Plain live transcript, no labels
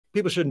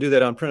people shouldn't do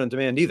that on print on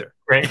demand either.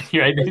 Right.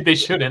 Yeah, they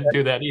shouldn't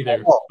do that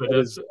either. But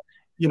it's,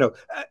 you know,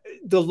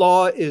 the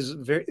law is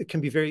very, it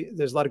can be very,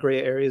 there's a lot of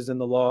gray areas in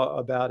the law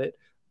about it.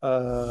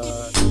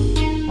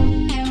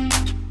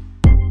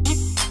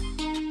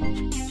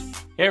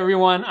 Hey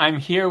everyone, I'm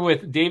here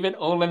with David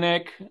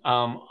Olenick,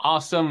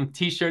 awesome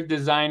t-shirt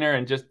designer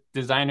and just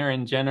designer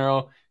in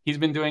general. He's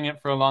been doing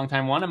it for a long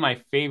time. One of my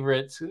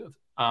favorites.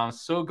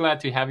 So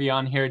glad to have you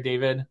on here,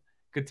 David.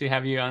 Good to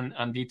have you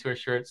on Detour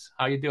Shirts.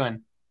 How you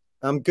doing?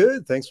 I'm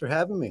good. Thanks for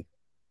having me.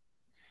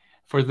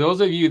 For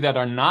those of you that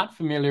are not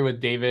familiar with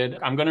David,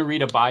 I'm going to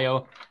read a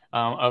bio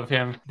of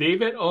him.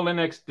 David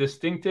Olenick's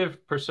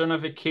distinctive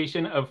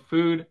personification of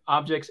food,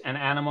 objects, and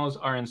animals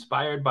are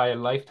inspired by a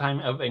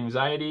lifetime of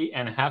anxiety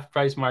and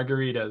half-price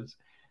margaritas.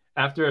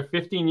 After a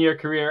 15-year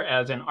career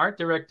as an art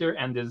director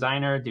and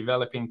designer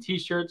developing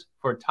t-shirts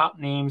for top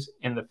names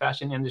in the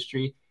fashion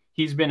industry,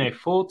 he's been a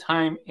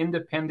full-time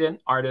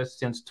independent artist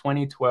since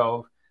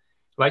 2012,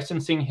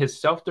 licensing his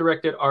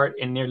self-directed art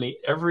in nearly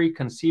every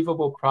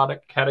conceivable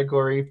product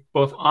category,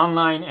 both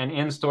online and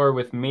in-store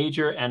with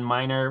major and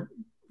minor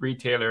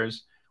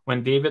retailers.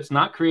 When David's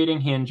not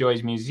creating, he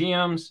enjoys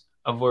museums,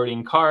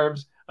 avoiding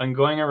carbs, and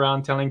going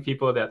around telling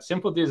people that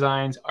simple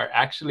designs are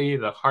actually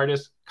the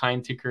hardest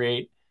kind to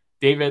create.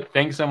 David,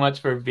 thanks so much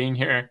for being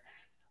here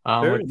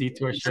with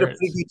Detour Shirts. You did a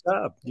pretty good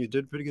job. You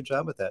did a pretty good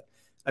job with that.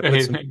 I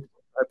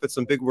put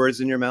some big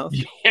words in your mouth.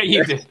 Yeah,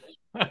 you did.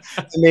 I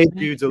made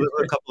you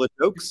deliver a couple of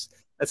jokes.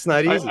 That's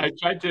not easy. I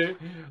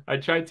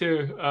tried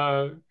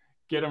to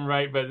get them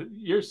right, but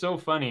you're so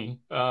funny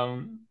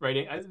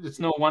writing. It's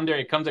no wonder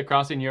it comes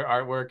across in your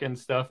artwork and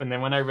stuff. And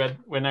then when I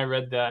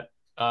read that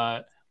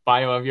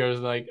bio of yours,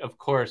 like, of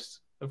course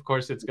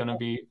it's going to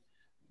be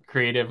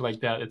creative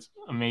like that. It's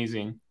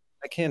amazing.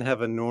 I can't have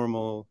a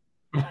normal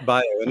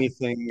bio.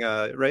 Anything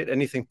right?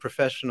 Anything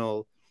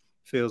professional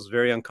feels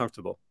very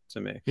uncomfortable to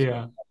me.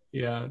 Yeah.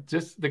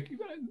 Just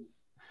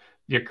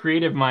your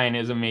creative mind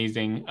is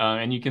amazing,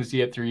 and you can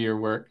see it through your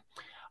work.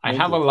 I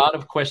have a lot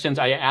of questions.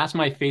 I asked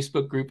my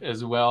Facebook group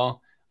as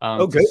well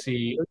to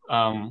see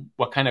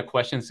what kind of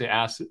questions to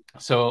ask.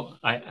 So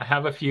I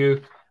have a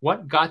few.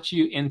 What got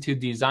you into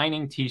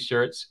designing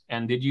t-shirts,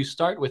 and did you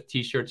start with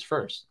t-shirts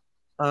first?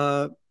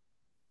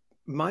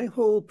 My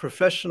whole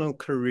professional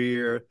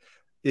career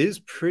is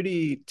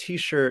pretty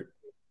t-shirt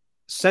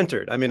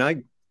centered. I mean,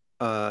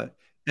 I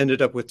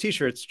ended up with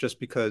t-shirts just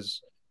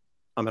because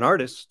I'm an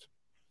artist.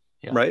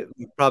 Yeah. Right.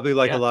 Probably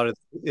like a lot of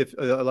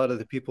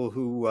the people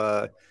who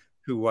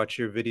watch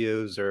your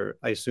videos, or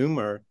I assume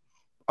are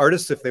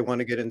artists if they want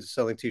to get into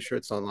selling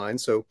t-shirts online.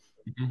 So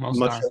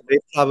much as they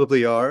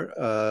probably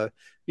are.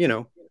 You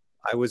know,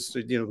 I was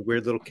the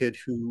weird little kid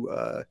who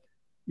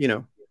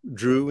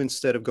drew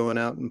instead of going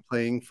out and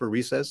playing for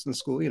recess in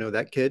school.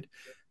 That kid.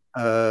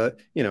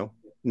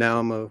 Now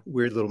I'm a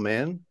weird little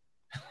man.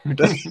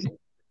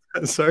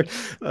 Sorry.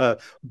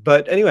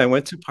 But anyway, I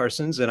went to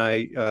Parsons and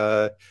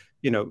I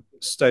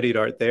studied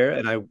art there,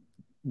 and I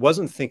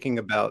wasn't thinking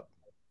about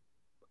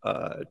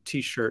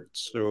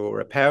t-shirts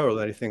or apparel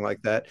or anything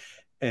like that.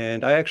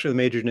 And I actually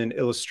majored in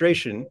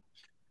illustration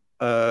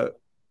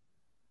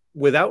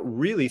without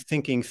really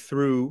thinking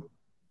through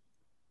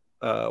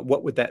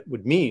what that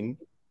would mean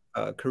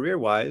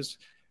career-wise.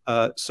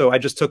 So I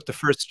just took the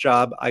first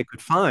job I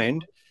could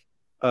find,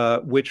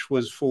 which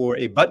was for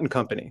a button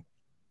company,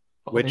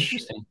 which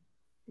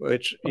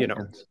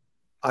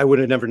I would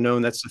have never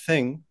known that's a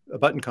thing, a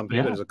button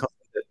company, but it's a company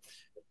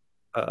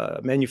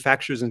that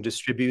manufactures and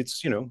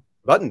distributes,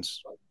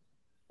 buttons.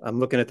 I'm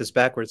looking at this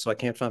backwards, so I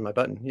can't find my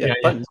button.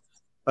 Buttons.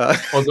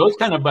 Well, those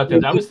kind of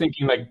buttons. I was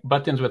thinking like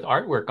buttons with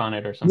artwork on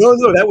it or something.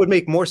 No, that would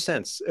make more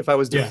sense if I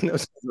was doing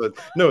those.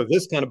 No,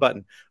 this kind of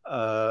button.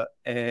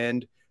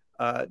 And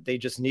they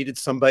just needed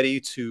somebody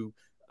to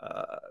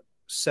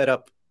set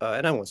up,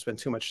 and I won't spend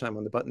too much time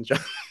on the button job,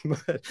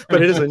 but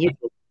it is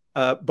unusual.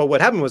 But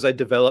what happened was I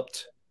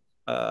developed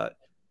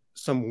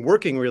some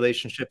working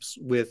relationships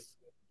with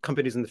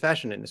companies in the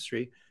fashion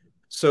industry.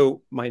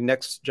 So my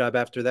next job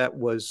after that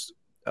was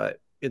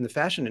in the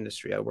fashion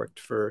industry. I worked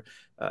for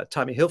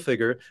Tommy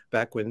Hilfiger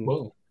back when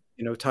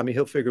Tommy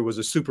Hilfiger was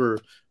a super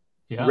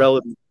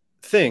relevant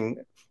thing.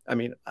 I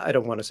mean, I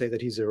don't want to say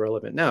that he's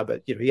irrelevant now,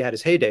 but he had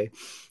his heyday.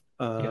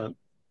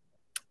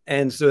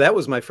 And so that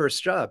was my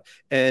first job.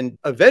 And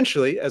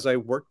eventually, as I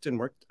worked and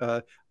worked,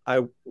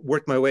 I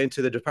worked my way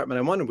into the department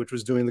I wanted, which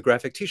was doing the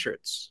graphic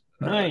t-shirts.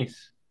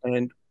 Nice.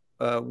 And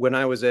when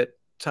I was at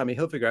Tommy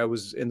Hilfiger, I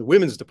was in the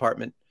women's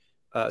department.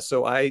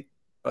 So I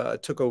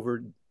took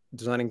over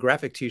designing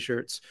graphic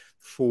t-shirts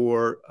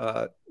for,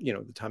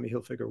 the Tommy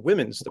Hilfiger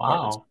women's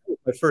department. Wow. So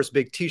my first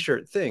big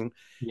t-shirt thing.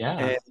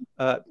 Yeah.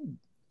 And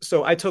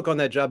so I took on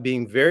that job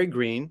being very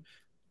green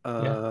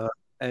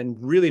and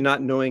really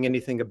not knowing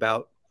anything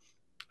about,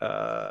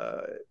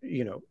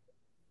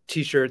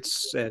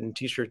 t-shirts and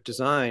t-shirt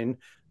design.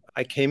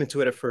 I came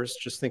into it at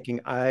first just thinking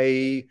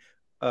I'm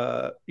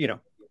a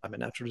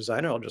natural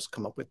designer. I'll just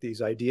come up with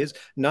these ideas,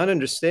 not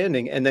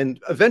understanding, and then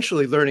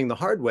eventually learning the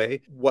hard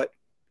way what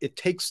it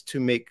takes to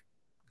make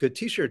good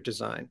t-shirt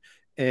design.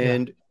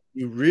 And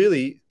you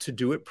really, to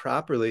do it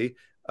properly,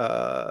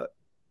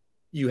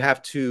 you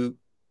have to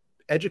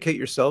educate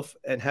yourself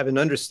and have an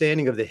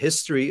understanding of the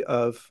history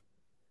of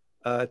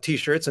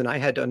t-shirts. And I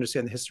had to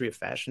understand the history of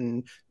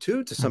fashion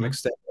too, to some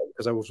extent,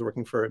 because I was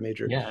working for a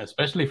major. Yeah,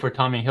 especially for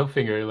Tommy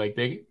Hilfiger, like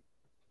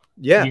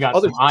Yeah, you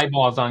got some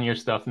eyeballs on your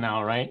stuff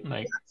now, right?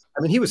 Like,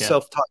 I mean, he was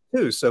self-taught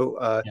too,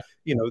 so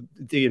you know,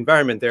 the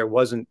environment there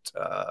wasn't,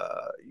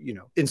 you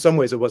know, in some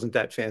ways it wasn't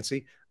that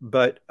fancy,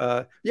 but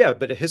yeah,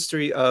 but a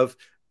history of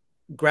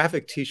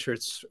graphic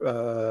t-shirts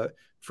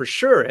for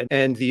sure.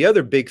 And the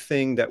other big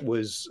thing that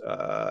was,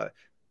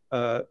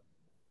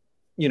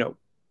 you know,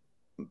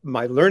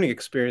 my learning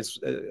experience,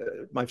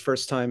 my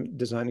first time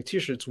designing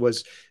t-shirts,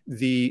 was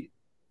the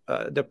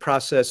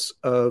process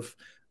of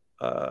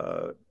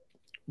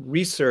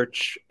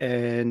research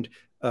and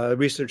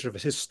research of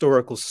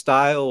historical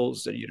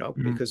styles, you know,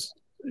 because,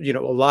 you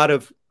know, a lot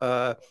of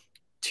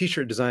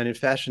t-shirt design and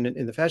fashion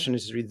in the fashion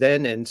industry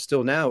then and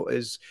still now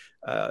is,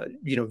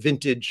 you know,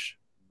 vintage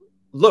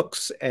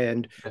looks.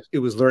 And it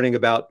was learning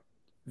about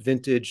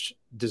vintage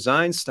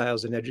design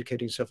styles and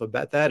educating yourself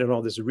about that and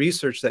all this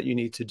research that you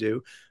need to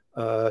do.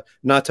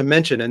 Not to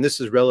mention, and this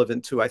is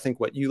relevant to, I think,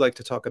 what you like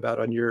to talk about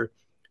on your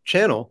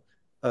channel,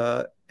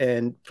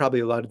 and probably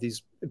a lot of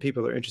these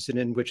people are interested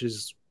in, which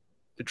is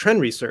the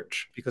trend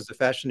research, because the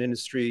fashion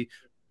industry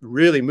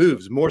really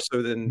moves more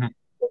so than the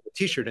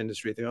t-shirt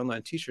industry, the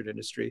online t-shirt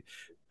industry.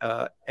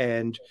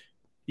 And,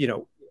 you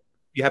know,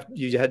 you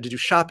had to do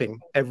shopping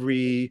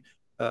every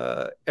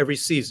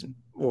season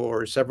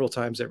or several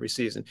times every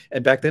season.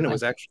 And back then it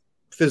was actually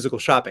physical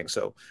shopping.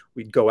 So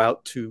we'd go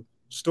out to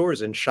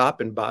stores and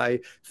shop and buy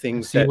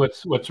things and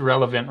see what's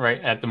relevant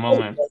right at the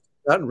moment.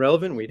 Not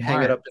relevant. We'd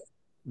hang it up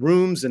in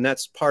rooms, and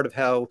that's part of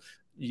how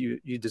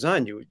you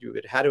design. You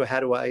would, how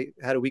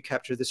do we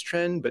capture this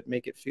trend but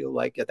make it feel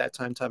like at that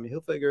time Tommy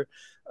Hilfiger?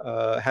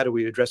 How do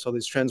we address all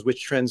these trends?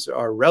 Which trends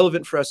are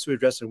relevant for us to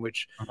address and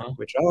which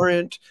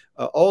aren't?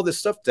 All this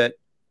stuff that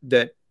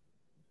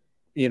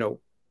you know,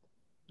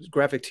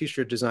 graphic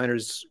t-shirt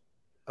designers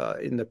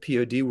in the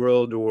POD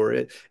world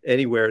or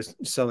anywhere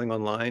selling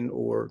online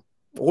or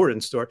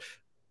in store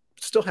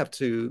still have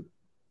to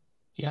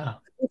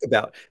think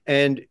about.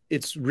 And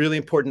it's really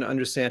important to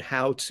understand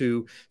how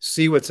to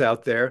see what's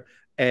out there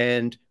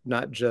and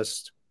not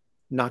just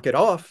knock it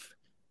off,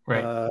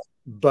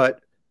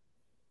 but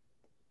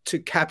to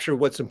capture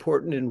what's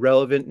important and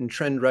relevant and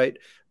trend right,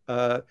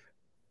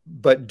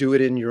 but do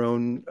it in your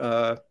own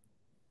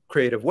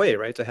creative way,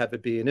 right? To have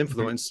it be an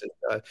influence.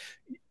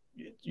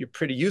 You're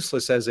pretty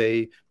useless as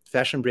a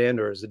fashion brand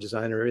or as a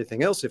designer or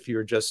anything else if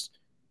you're just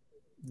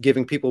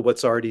giving people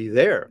what's already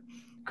there.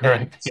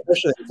 Correct. And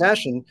especially in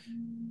fashion,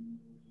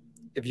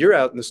 if you're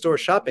out in the store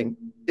shopping,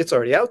 it's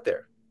already out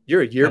there.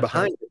 You're a year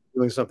behind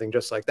doing something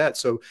just like that.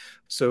 So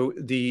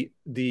the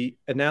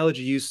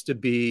analogy used to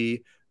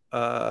be,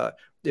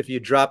 if you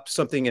drop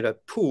something in a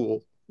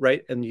pool,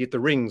 right, and you get the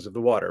rings of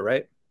the water,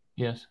 right?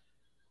 Yes.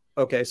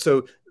 Okay,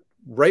 so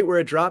right where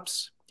it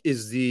drops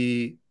is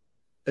the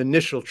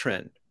initial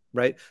trend,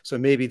 right? So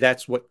maybe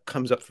that's what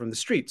comes up from the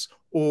streets,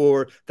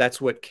 or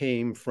that's what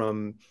came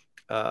from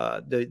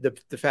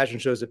the fashion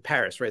shows at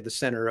Paris, right? The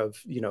center of,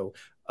 you know,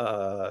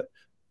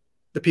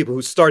 the people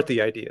who start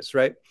the ideas,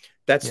 right?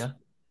 That's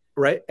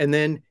right. And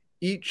then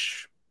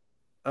each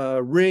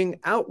ring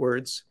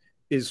outwards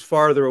is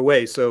farther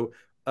away. So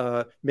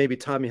maybe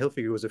Tommy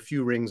Hilfiger was a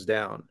few rings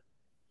down,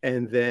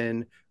 and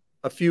then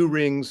a few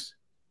rings,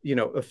 you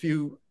know, a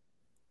few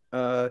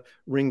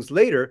rings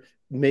later,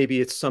 maybe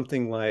it's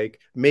something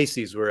like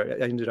Macy's,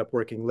 where I ended up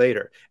working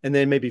later. And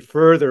then maybe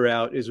further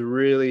out is a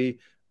really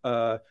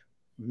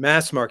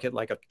mass market,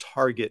 like a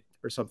Target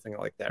or something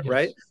like that,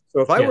 right?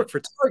 So if I work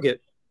for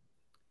Target,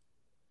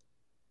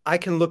 I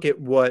can look at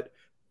what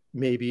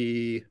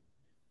maybe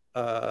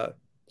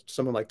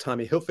someone like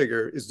Tommy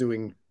Hilfiger is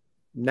doing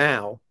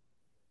now,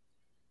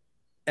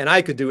 and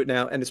I could do it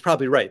now, and it's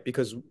probably right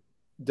because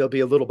they'll be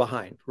a little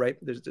behind, right?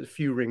 There's a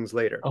few rings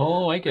later.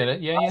 Oh, I get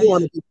it. Yeah,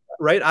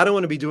 right. I don't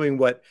want to be doing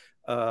what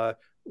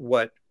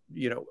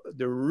you know,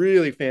 the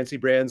really fancy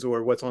brands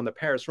or what's on the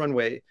Paris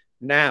runway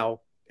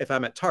now. If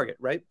I'm at Target,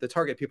 right? The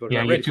Target people are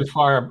not ready. You're too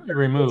far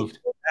removed.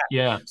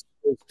 Yeah.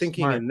 So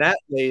thinking in that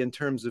way in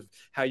terms of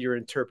how you're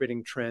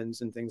interpreting trends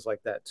and things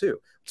like that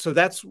too. So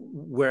that's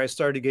where I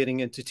started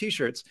getting into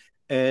t-shirts,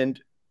 and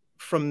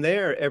from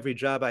there, every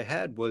job I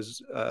had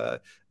was,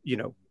 you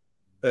know,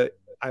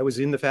 I was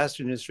in the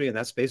fashion industry, and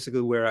that's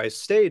basically where I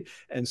stayed.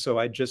 And so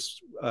I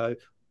just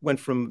went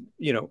from,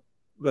 you know,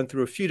 went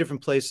through a few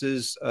different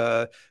places,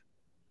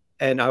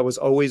 and I was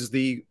always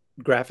the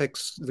graphic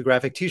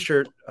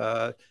t-shirt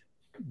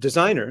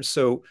designer.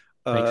 So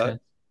I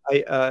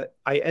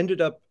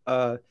ended up,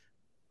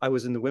 I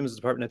was in the women's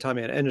department at the time,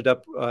 and I ended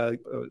up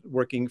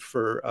working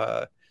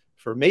for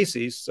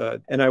Macy's,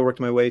 and I worked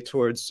my way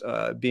towards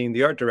being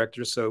the art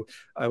director. So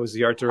I was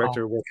the art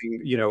director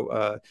working, you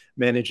know,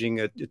 managing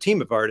a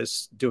team of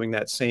artists doing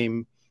that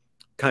same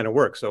kind of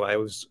work. So I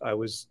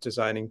was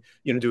designing,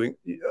 you know, doing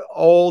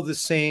all the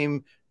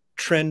same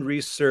trend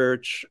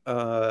research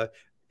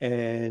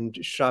and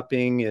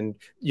shopping, and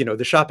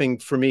the shopping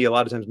for me a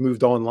lot of times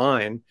moved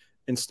online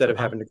instead of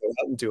having to go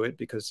out and do it,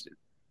 because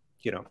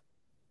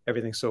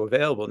everything's so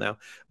available now.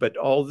 But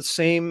all the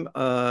same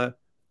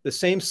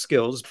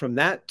skills from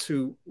that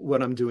to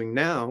what I'm doing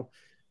now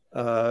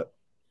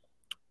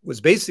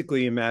was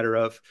basically a matter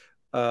of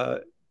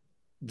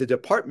the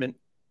department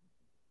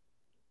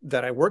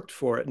that I worked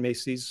for at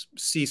Macy's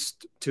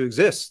ceased to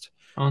exist.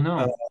 Oh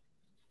no!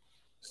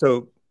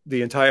 So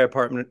the entire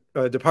department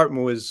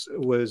was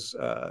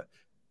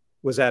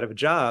out of a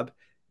job,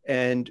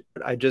 and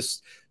I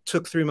just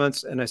took 3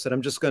 months and I said,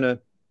 I'm just going to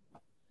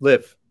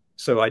live.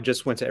 So I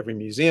just went to every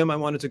museum I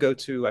wanted to go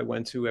to. I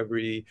went to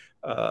every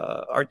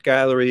art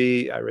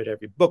gallery. I read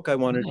every book I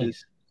wanted to,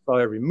 saw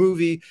every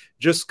movie,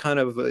 just kind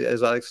of,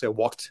 as I like to say,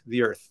 walked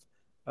the earth.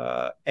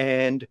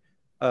 And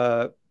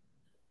at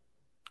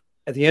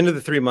the end of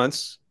the 3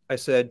 months, I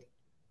said,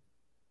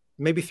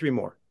 maybe 3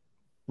 more.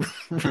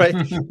 Right.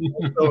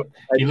 So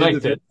you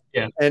liked it.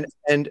 Yeah.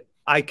 And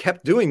I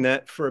kept doing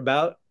that for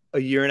about a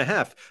year and a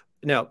half.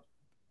 Now,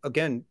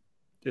 again,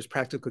 there's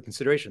practical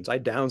considerations. I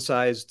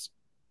downsized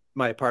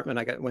my apartment.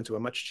 I went to a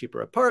much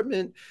cheaper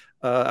apartment.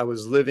 I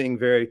was living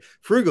very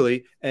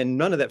frugally, and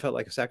none of that felt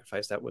like a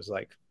sacrifice. That was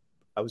like,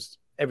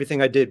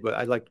 everything I did,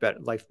 I liked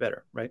life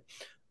better. Right.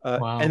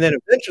 Wow. And then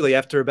eventually,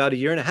 after about a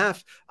year and a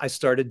half, I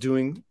started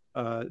doing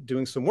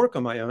some work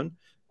on my own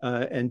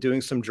and doing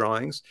some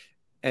drawings.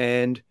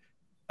 And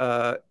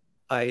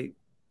I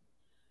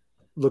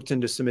looked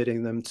into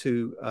submitting them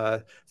to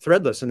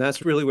Threadless. And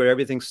that's really where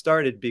everything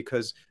started,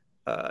 because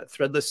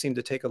Threadless seemed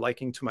to take a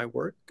liking to my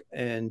work,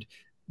 and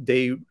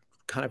they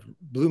kind of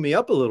blew me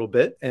up a little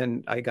bit.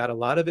 And I got a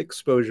lot of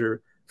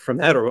exposure from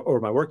that, or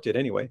my work did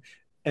anyway.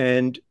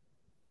 And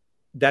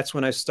that's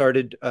when I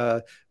started,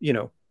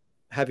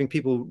 having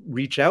people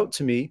reach out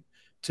to me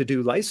to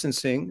do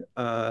licensing,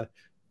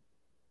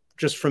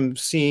 just from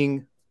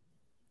seeing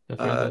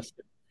the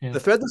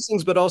Threadless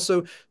things, but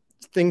also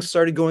things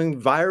started going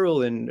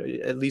viral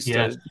in at least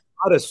a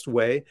modest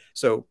way.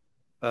 So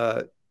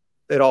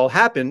it all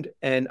happened,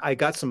 and I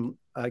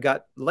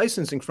got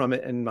licensing from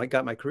it, and I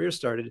got my career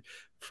started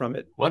from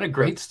it. What a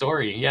great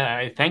story.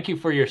 Yeah, thank you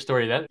for your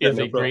story. That is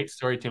a great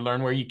story to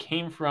learn where you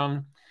came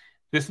from.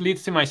 This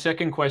leads to my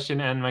second question,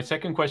 and my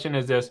second question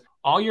is this: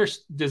 all your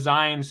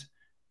designs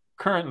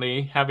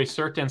currently have a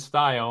certain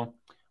style.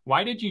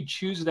 Why did you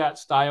choose that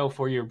style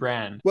for your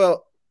brand?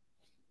 Well,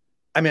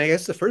 I mean, I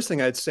guess the first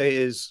thing I'd say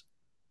is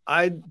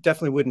I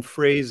definitely wouldn't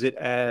phrase it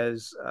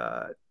as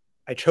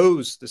I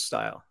chose the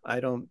style.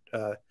 I don't,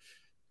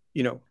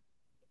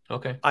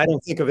 okay. I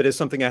don't think of it as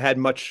something I had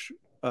much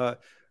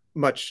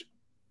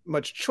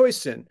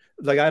choice in.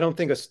 Like, I don't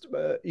think,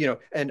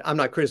 and I'm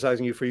not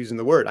criticizing you for using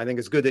the word. I think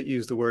it's good that you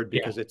use the word,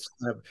 because it's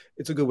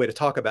a good way to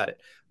talk about it.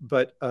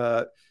 But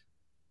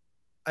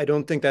I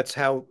don't think that's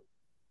how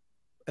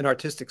an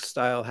artistic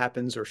style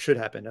happens, or should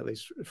happen, at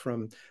least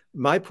from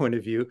my point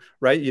of view,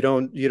 right? You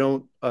don't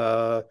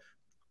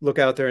look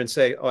out there and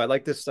say, oh, I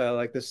like this style, I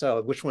like this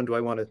style. Which one do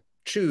I want to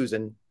choose?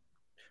 And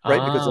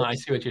right, because I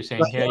see what you're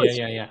saying.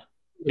 Yeah.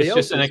 It's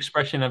just an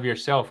expression of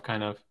yourself,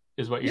 kind of,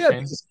 is what you're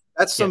saying.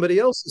 That's somebody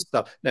else's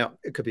stuff. Now,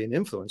 it could be an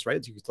influence,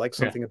 right? You could like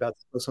something about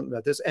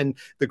this. And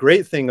the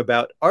great thing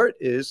about art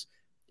is,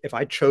 if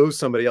I chose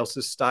somebody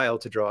else's style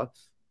to draw,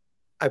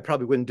 I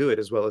probably wouldn't do it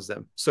as well as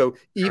them. So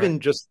even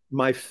just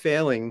my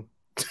failing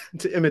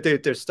to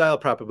imitate their style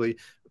properly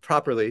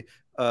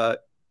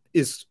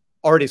is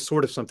already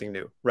sort of something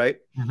new, right?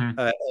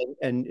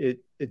 And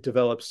it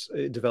develops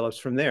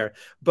from there.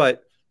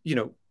 But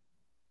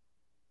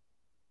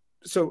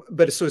so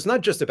it's not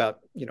just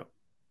about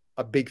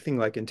a big thing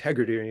like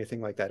integrity or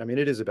anything like that. I mean,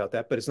 it is about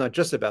that, but it's not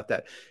just about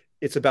that.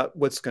 It's about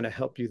what's going to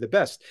help you the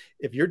best.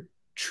 If you're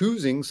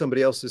choosing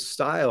somebody else's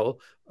style,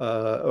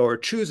 or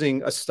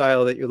choosing a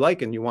style that you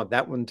like, and you want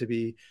that one to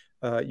be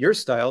your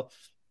style,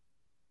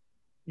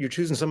 you're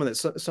choosing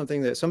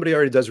something that somebody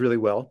already does really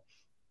well.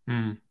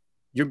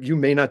 You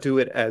may not do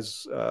it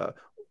as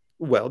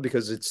well,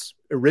 because it's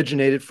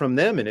originated from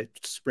them and it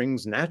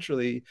springs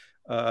naturally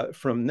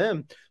from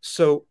them.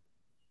 So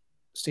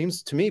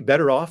seems to me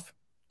better off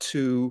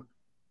to,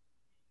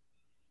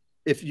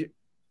 if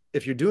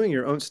you're doing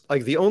your own,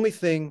 like, the only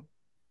thing,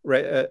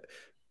 right?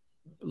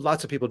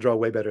 Lots of people draw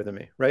way better than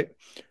me, right?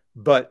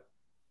 But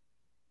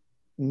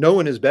no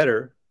one is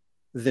better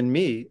than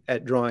me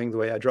at drawing the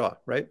way I draw,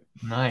 right?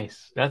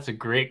 Nice. That's a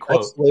great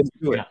quote. That's the way to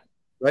do it,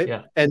 right?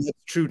 Yeah. And it's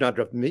true not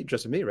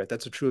just of me, right?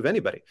 That's true of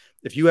anybody.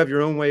 If you have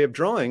your own way of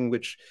drawing,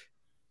 which,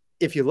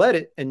 if you let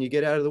it and you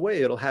get out of the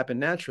way, it'll happen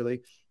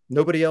naturally.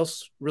 Nobody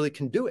else really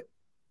can do it,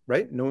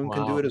 right? No one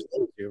can do it as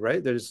well as you,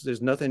 right?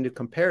 There's nothing to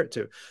compare it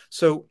to.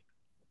 So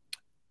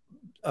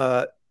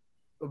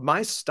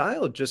my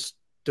style just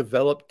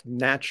developed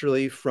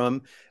naturally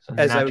from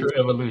natural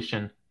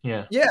evolution.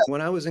 Yeah.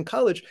 When I was in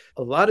college,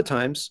 a lot of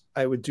times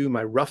I would do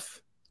my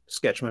rough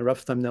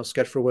thumbnail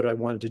sketch for what I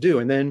wanted to do.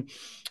 And then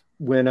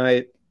when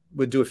I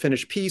would do a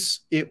finished piece,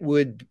 it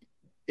would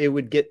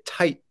get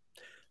tight.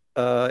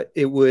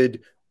 It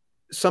would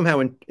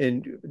somehow,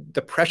 in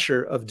the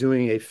pressure of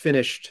doing a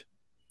finished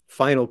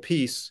final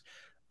piece,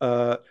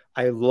 I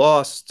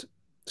lost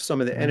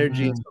some of the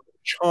energy, some of the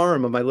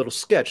charm of my little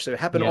sketch. So it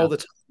happened all the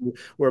time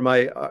where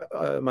my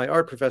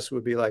art professor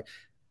would be like,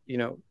 you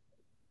know,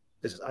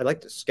 I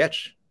like to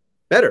sketch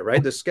better,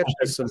 right? The sketch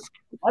has some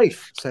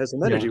life, has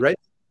some energy, right?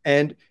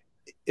 And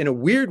in a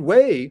weird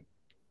way,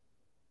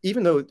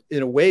 even though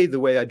in a way the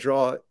way I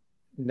draw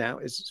now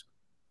is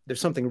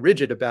there's something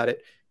rigid about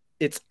it,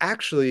 it's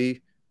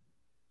actually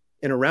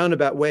in a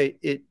roundabout way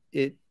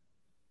it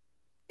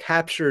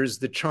captures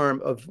the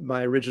charm of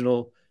my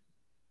original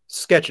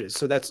sketches.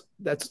 So that's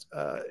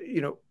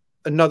you know,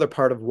 another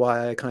part of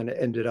why I kind of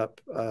ended up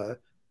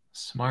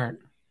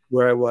smart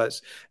where I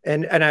was.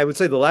 And I would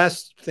say the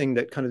last thing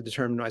that kind of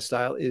determined my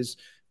style is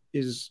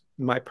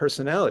my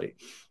personality.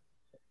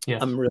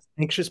 Yes. I'm a really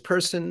anxious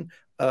person.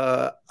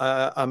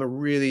 I'm a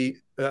really,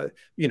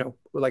 you know,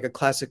 like a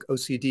classic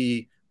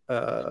OCD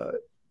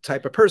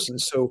type of person.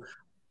 So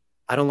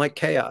I don't like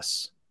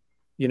chaos.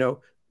 You know,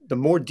 the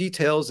more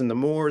details and the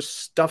more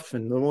stuff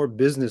and the more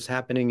business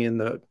happening in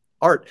the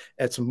art,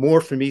 it's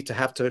more for me to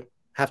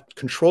have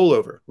control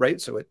over,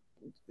 right? So it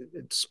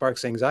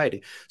sparks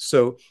anxiety.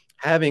 So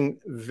having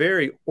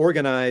very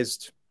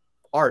organized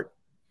art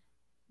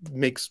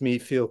makes me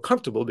feel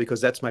comfortable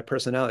because that's my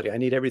personality. I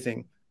need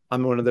everything.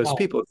 I'm one of those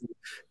people.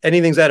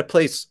 Anything's out of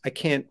place, I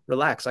can't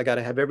relax. I got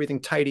to have everything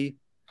tidy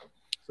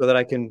so that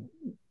I can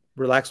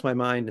relax my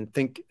mind and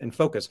think and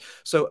focus.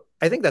 So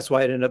I think that's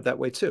why it ended up that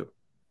way too.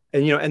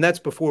 And, you know, and that's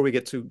before we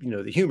get to, you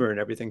know, the humor and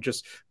everything,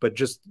 just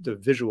the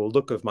visual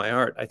look of my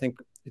art. I think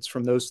it's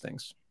from those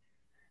things.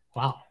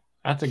 Wow.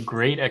 That's a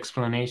great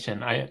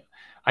explanation.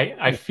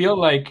 I feel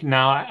like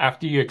now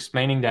after you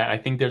explaining that, I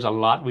think there's a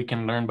lot we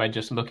can learn by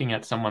just looking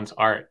at someone's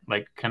art,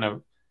 like kind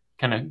of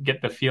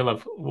get the feel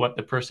of what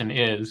the person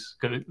is.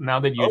 Because now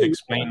that you've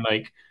explained,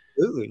 like,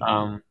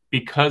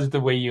 because the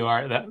way you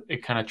are, that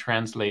it kind of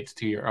translates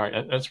to your art.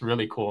 That's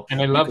really cool.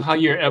 And I love how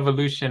your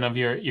evolution of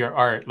your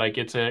art, like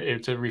it's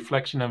a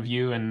reflection of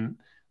you. And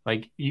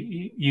like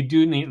you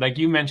do need, like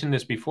you mentioned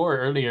this before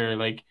earlier,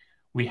 like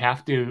we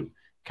have to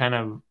kind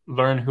of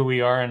learn who we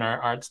are in our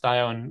art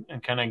style and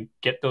kind of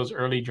get those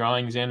early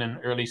drawings in and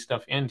early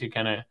stuff in to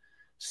kind of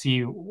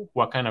see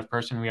what kind of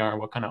person we are,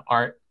 what kind of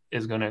art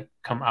is going to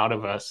come out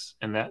of us.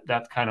 And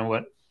that's kind of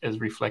what is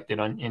reflected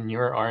in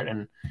your art.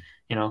 And,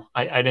 you know,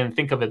 I didn't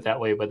think of it that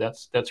way, but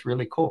that's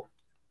really cool.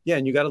 Yeah.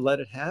 And you got to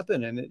let it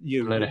happen. And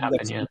you let it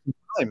happen. Yeah.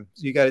 Time.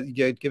 You got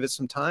to give it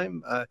some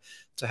time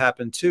to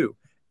happen too.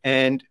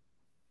 And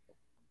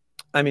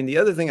I mean, the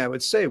other thing I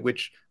would say,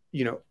 which,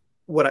 you know,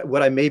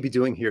 what I may be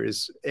doing here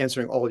is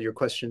answering all of your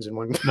questions in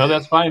one. No,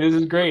 that's fine. This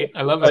is great.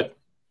 I love it.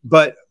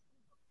 But,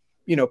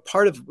 you know,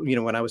 part of, you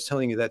know, when I was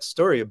telling you that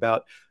story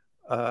about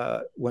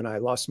when I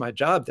lost my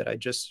job, that I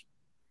just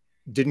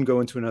didn't go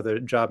into another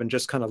job and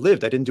just kind of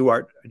lived. I didn't do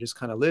art. I just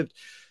kind of lived.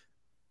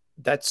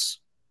 That's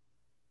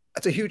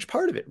a huge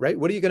part of it, right?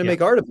 What are you going to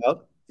make art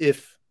about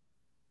if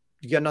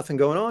you got nothing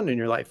going on in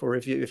your life, or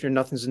if you're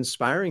nothing's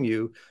inspiring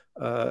you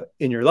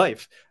in your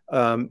life?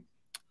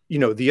 You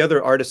know, the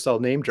other artist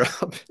I'll name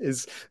drop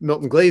is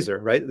Milton Glaser,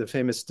 right? The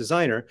famous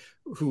designer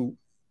who,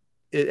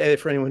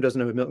 for anyone who doesn't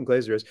know who Milton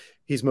Glaser is,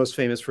 he's most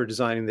famous for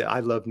designing the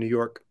I Love New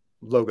York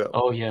logo.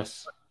 Oh,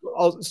 yes.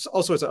 All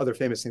sorts of other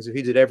famous things.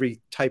 He did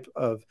every type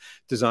of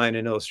design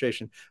and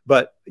illustration,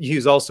 but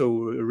he's also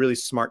a really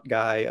smart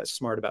guy,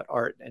 smart about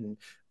art. And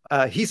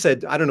he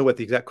said, I don't know what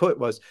the exact quote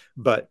was,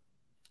 but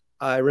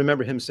I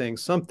remember him saying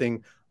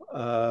something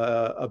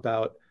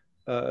about,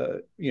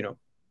 you know,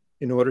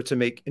 in order to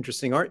make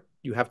interesting art,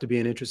 you have to be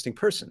an interesting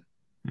person.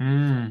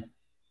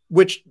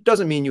 Which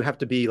doesn't mean you have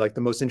to be like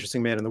the most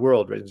interesting man in the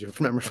world, right? As you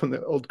remember from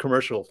the old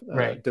commercial,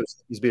 right?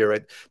 Beer,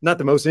 right? Not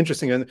the most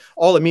interesting, and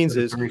all it means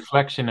is a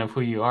reflection of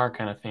who you are,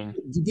 kind of thing.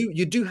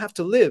 You do have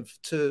to live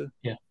to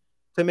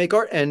make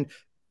art and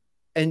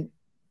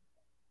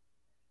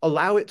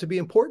allow it to be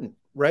important,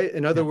 right?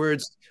 In other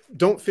words,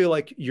 don't feel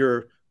like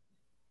you're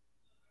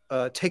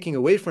taking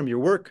away from your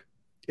work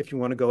if you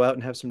want to go out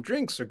and have some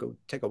drinks or go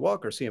take a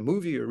walk or see a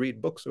movie or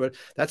read books or whatever.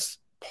 That's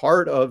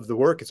part of the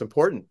work. It's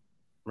important,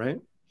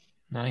 right?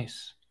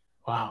 Nice.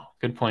 Wow.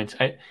 Good points.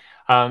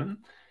 I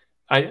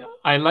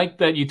like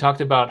that you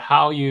talked about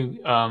how you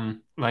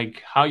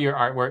like how your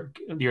artwork,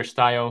 your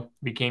style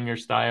became your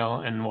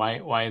style, and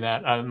why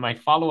that. My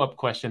follow-up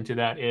question to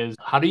that is,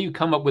 how do you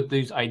come up with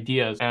these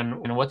ideas,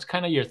 and what's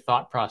kind of your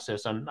thought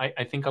process? And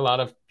I think a lot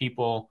of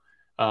people,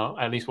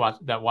 at least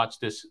watch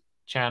this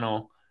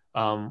channel,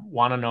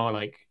 want to know,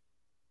 like,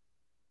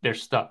 they're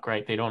stuck,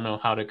 right? They don't know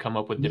how to come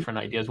up with different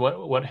ideas.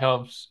 What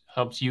helps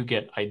you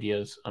get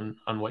ideas on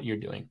what you're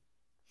doing?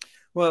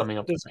 Well,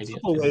 there's a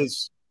couple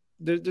ways.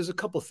 There's a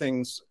couple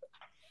things.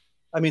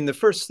 I mean, the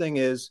first thing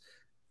is,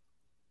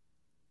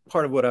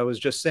 part of what I was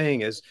just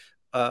saying is,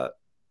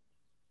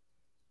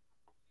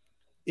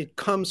 it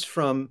comes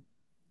from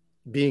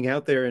being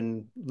out there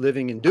and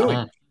living and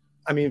doing.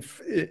 I mean,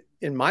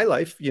 in my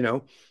life, you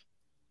know,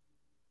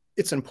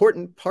 it's an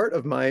important part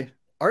of my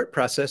art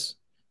process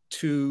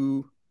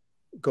to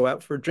go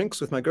out for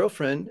drinks with my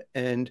girlfriend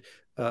and,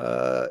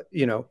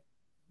 you know,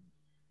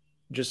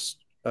 just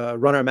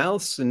run our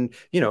mouths, and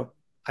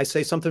I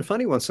say something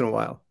funny once in a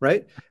while,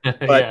 right? But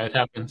Yeah, it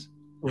happens.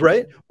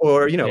 right,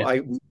 or Yeah,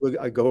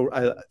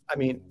 I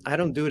mean, I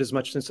don't do it as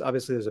much since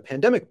obviously there's a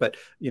pandemic, but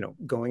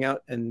going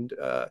out and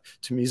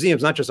to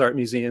museums, not just art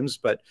museums,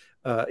 but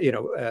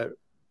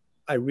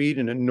I read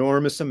an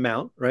enormous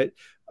amount, right?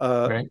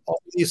 right.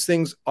 All these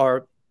things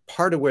are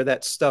part of where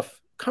that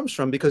stuff comes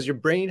from, because your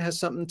brain has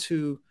something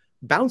to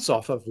bounce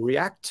off of,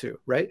 react to,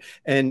 right?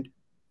 And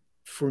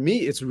for me,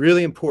 it's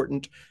really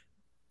important.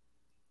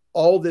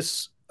 All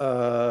this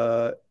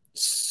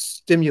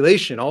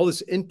stimulation, all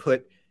this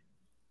input,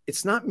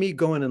 it's not me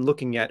going and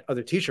looking at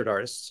other t-shirt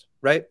artists,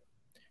 right?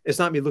 It's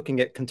not me looking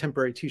at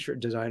contemporary t-shirt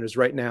designers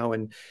right now.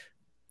 And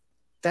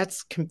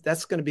that's going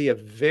to be a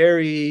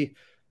very,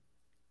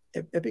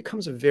 it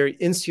becomes a very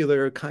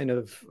insular kind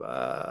of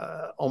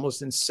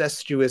almost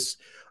incestuous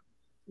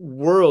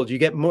world. You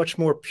get much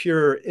more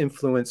pure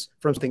influence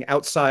from something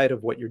outside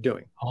of what you're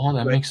doing. Oh,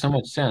 that right? makes so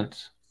much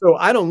sense. So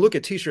I don't look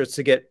at t-shirts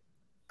to get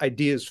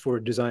ideas for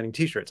designing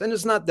t-shirts. And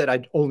it's not that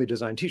I only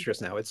design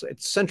t-shirts now. It's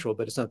central,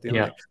 but it's not the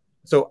only.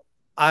 So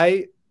out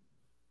in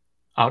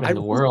I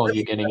the world,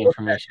 you're getting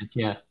information.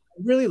 Yeah.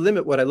 I really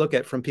limit what I look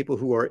at from people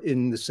who are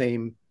in the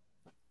same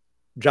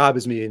job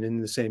as me and in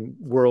the same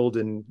world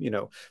and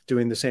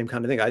doing the same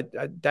kind of thing.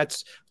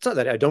 It's not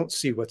that I don't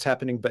see what's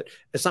happening, but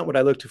it's not what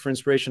I look to for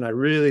inspiration. I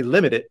really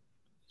limit it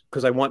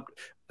because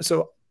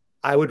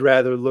I would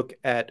rather look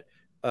at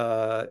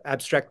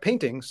abstract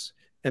paintings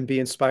and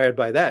be inspired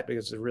by that,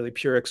 because it's a really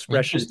pure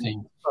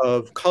expression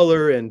of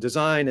color and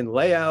design and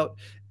layout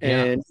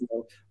and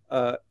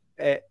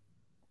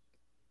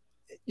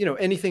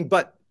anything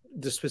but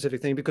the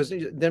specific thing, because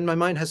then my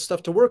mind has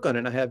stuff to work on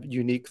and I have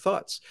unique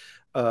thoughts.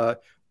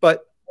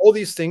 But all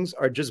these things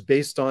are just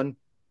based on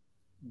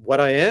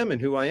what I am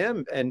and who I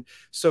am. And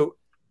so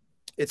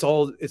it's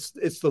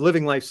the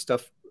living life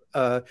stuff,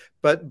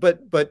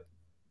 but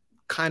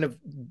kind of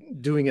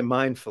doing it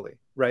mindfully,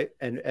 right?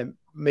 And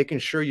making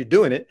sure you're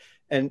doing it.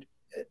 And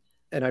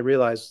I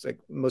realize, like,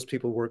 most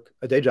people work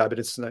a day job, and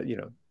it's not,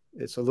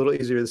 it's a little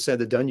easier said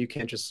than done. You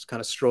can't just kind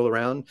of stroll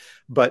around,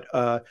 but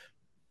on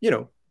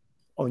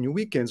your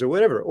weekends or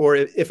whatever. Or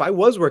if I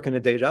was working a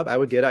day job, I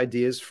would get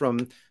ideas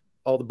from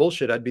all the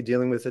bullshit I'd be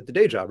dealing with at the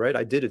day job, right?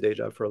 I did a day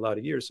job for a lot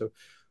of years. So,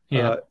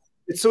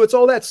 it's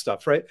all that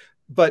stuff, right?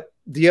 But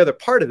the other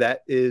part of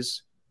that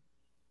is,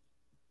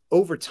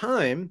 over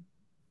time,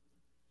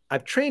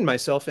 I've trained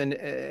myself,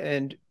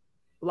 and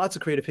lots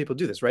of creative people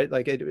do this, right?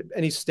 Like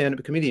any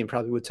stand-up comedian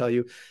probably would tell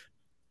you,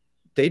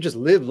 they just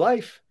live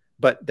life,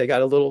 but they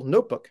got a little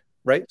notebook,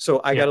 right?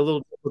 So I got a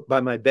little notebook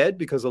by my bed,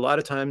 because a lot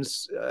of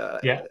times,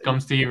 it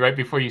comes to you right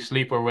before you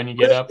sleep or when you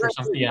get up or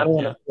something. I don't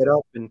want to get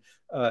up, and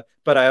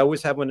but I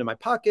always have one in my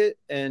pocket,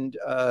 and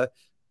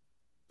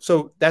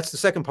so that's the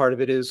second part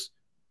of it, is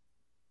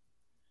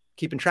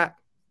keeping track,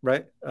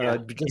 right?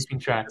 Keeping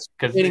track,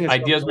 because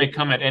ideas may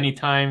come at any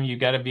time. You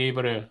got to be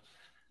able to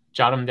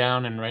jot them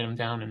down and write them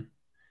down, and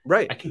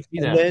I can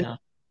see that.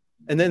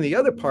 And then the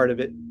other part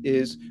of it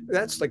is,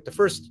 that's like the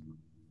first,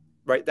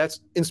 right? That's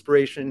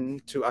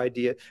inspiration to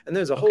idea. And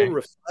there's a whole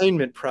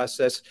refinement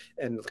process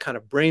and kind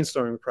of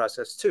brainstorming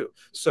process too.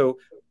 So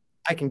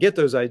I can get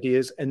those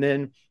ideas, and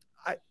then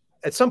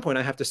at some point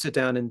I have to sit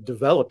down and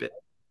develop it,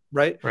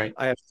 right?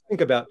 I have to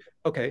think about,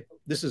 okay,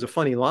 this is a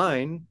funny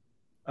line.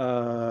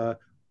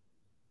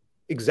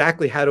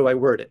 Exactly how do I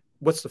word it?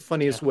 What's the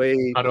funniest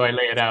way? How do I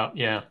lay it out?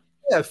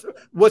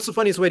 What's the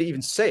funniest way to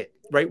even say it,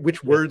 right?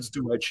 Which words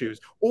do I choose?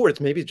 Or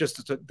it's maybe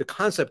just the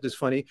concept is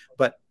funny,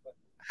 but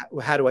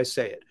how do I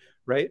say it,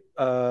 right?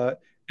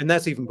 And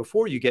that's even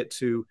before you get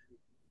to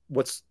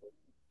what's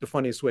the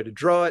funniest way to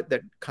draw it.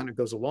 That kind of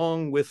goes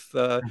along with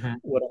what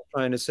I'm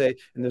trying to say.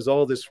 And there's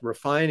all this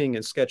refining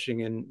and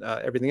sketching and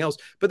everything else.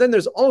 But then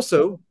there's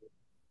also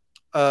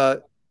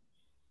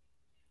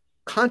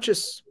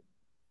conscious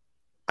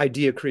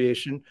idea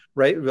creation,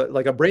 right?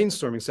 Like a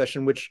brainstorming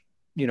session, which,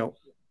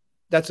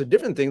 that's a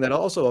different thing that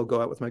I'll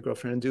go out with my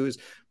girlfriend and do, is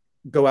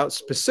go out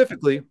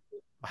specifically,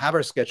 have our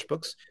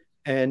sketchbooks,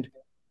 and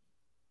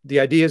the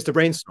idea is to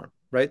brainstorm,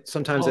 right?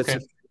 Sometimes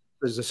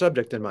there's a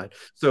subject in mind.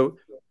 So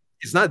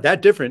it's not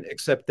that different,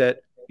 except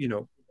that,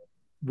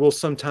 we'll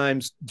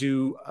sometimes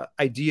do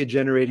idea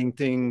generating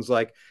things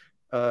like,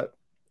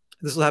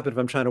 this will happen if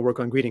I'm trying to work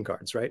on greeting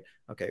cards, right?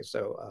 Okay,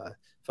 so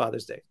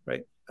Father's Day,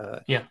 right?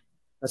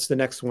 That's the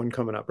next one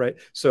coming up, right?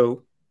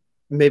 So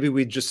maybe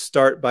we just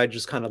start by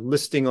just kind of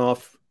listing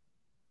off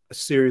a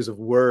series of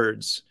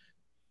words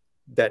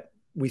that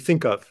we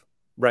think of,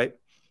 right?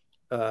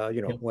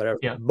 Whatever.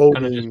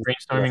 Kind of just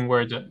brainstorming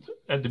words at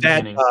the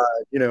beginning.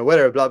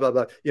 Whatever, blah, blah,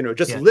 blah.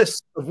 Just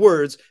lists of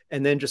words,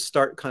 and then just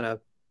start kind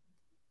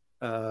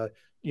of,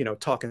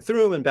 talking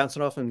through them and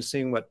bouncing off and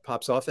seeing what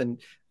pops off.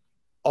 And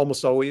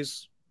almost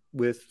always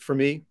for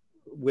me,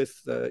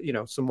 with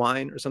some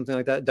wine or something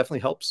like that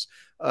definitely helps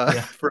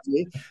for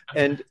me.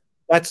 And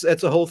that's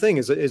a whole thing,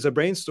 is a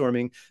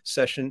brainstorming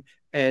session.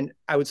 And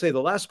I would say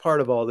the last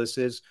part of all this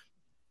is,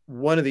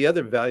 one of the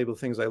other valuable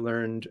things I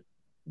learned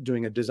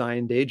doing a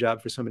design day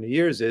job for so many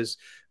years is,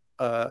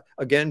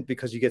 again,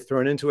 because you get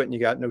thrown into it and you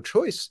got no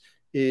choice,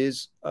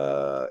 is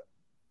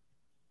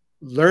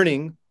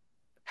learning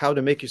how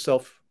to make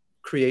yourself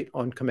create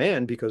on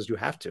command, because you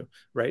have to,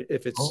 right?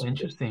 If it's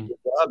interesting your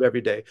job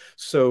every day.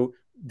 So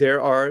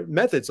there are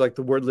methods, like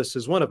the word list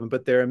is one of them,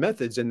 but there are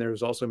methods, and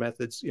there's also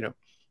methods, you know,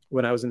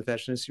 when I was in the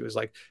fashion industry, it was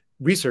like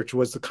research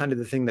was the kind of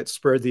the thing that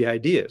spurred the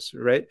ideas,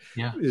 right?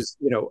 Yeah. Is,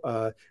 you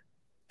know,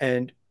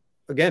 and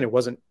again, it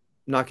wasn't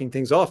knocking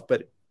things off,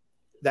 but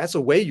that's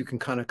a way you can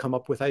kind of come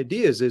up with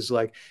ideas, is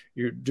like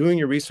you're doing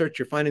your research,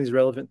 you're finding these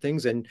relevant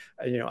things. And,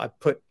 you know, I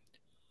put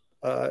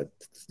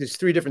these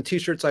 3 different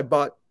t-shirts I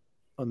bought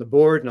on the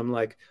board, and I'm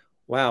like,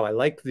 wow, I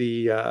like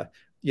the,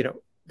 you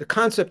know, the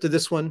concept of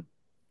this one.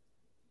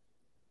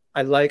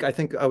 I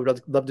think I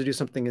would love to do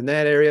something in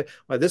that area.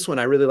 Well, this one,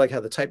 I really like how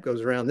the type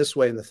goes around this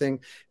way in the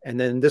thing. And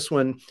then this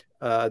one,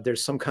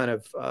 there's some kind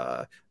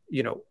of,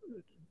 you know,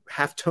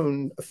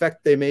 halftone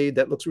effect they made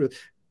that looks really,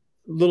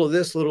 little of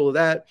this, little of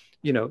that.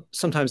 You know,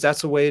 sometimes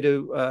that's a way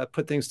to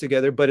put things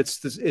together, but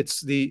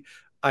it's the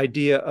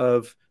idea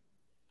of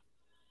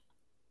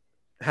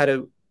how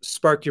to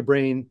spark your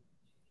brain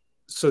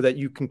so that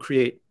you can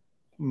create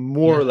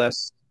more or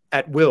less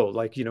at will,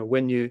 like, you know,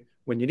 when you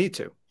need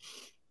to.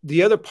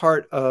 The other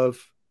part of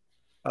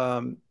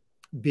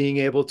being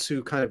able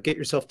to kind of get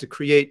yourself to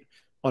create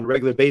on a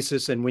regular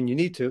basis and when you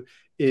need to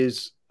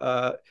is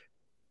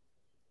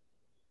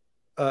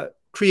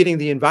creating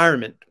the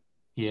environment.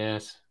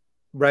 Yes.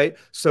 Right.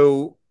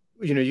 So,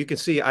 you know, you can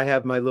see I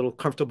have my little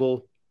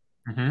comfortable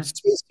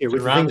space here.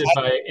 Surrounded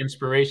by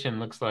inspiration,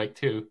 looks like,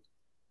 too.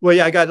 Well,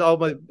 yeah, I got all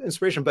my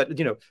inspiration, but,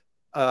 you know,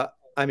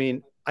 I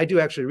mean, I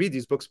do actually read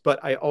these books, but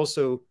I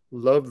also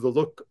love the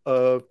look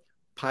of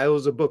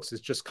piles of books.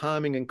 It's just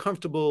calming and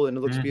comfortable, and it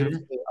looks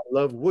beautiful. I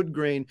love wood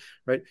grain,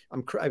 right?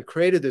 I've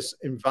created this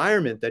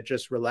environment that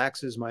just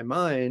relaxes my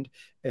mind,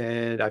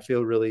 and I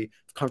feel really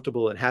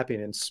comfortable and happy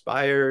and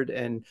inspired,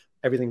 and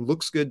everything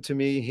looks good to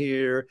me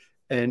here.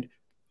 And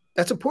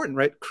that's important,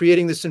 right?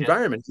 Creating this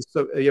environment.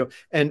 So, you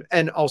know,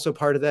 and also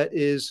part of that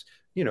is,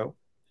 you know,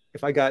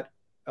 if I got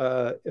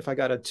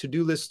a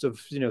to-do list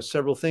of, you know,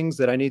 several things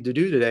that I need to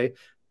do today,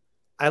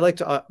 I like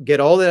to get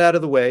all that out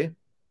of the way,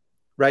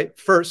 right,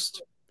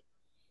 first.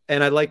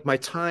 And I like my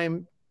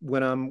time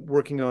when I'm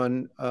working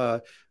on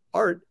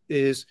art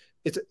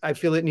I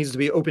feel it needs to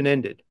be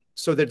open-ended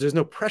so that there's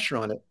no pressure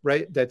on it,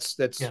 right? That's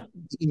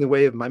in the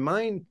way of my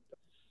mind.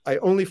 I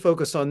only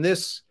focus on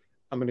this.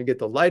 I'm going to get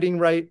the lighting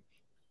right.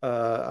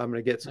 I'm going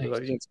to get some, you know,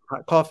 some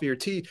hot coffee or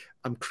tea.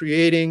 I'm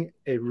creating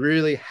a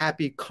really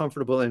happy,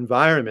 comfortable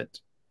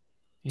environment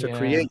to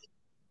create,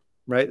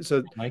 right?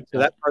 So,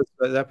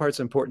 that part's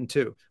important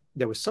too.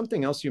 There was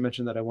something else you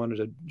mentioned that I wanted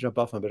to jump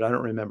off on, but I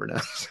don't remember now.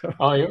 So.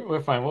 Oh,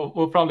 we're fine.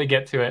 We'll probably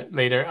get to it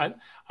later.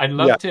 I'd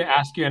love to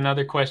ask you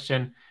another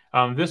question.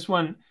 This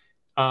one,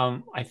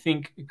 I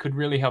think could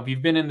really help.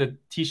 You've been in the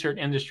t-shirt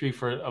industry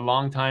for a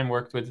long time,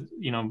 worked with,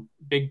 you know,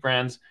 big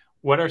brands.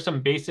 What are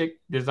some basic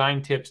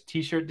design tips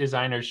t-shirt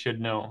designers should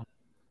know?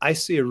 I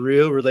see a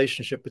real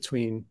relationship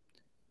between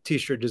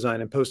t-shirt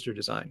design and poster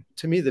design.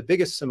 To me, the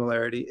biggest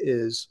similarity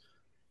is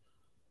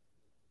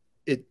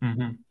it's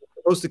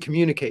supposed to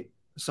communicate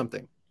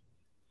something.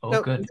 Oh,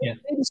 now, good. Yeah.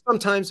 Maybe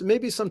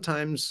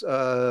sometimes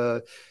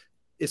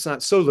it's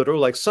not so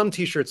literal. Like some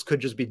t-shirts could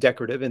just be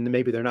decorative, and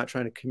maybe they're not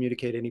trying to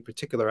communicate any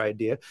particular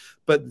idea,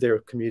 but they're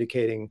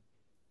communicating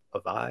a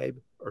vibe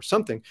or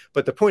something.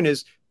 But the point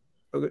is,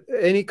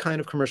 any kind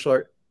of commercial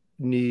art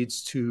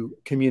needs to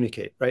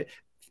communicate, right?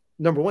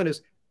 Number one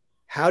is,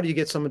 how do you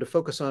get someone to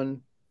focus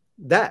on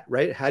that,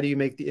 right? How do you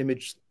make the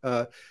image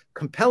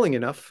compelling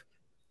enough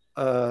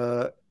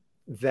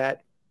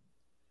that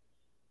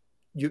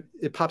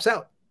it pops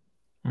out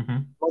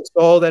amongst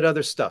all that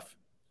other stuff,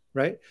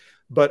 right?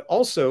 But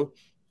also,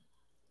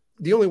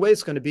 the only way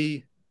it's going to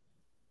be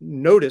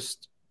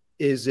noticed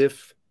is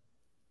if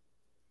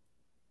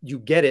you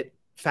get it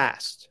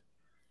fast.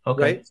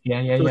 Okay. Right?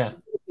 Yeah.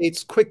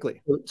 It's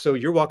quickly. So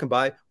you're walking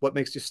by, what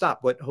makes you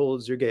stop? What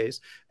holds your gaze?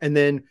 And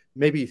then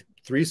maybe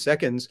 3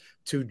 seconds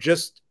to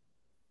just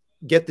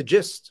get the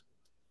gist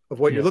of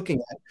what you're looking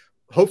at,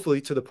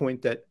 hopefully to the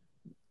point that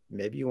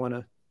maybe you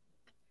want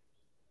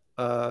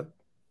to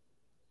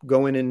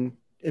go in and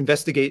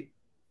investigate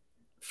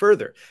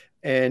further.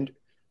 And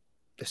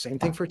the same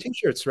thing for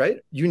t-shirts, right?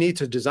 You need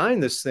to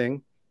design this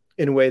thing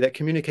in a way that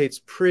communicates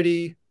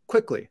pretty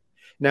quickly.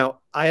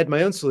 Now, I had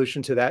my own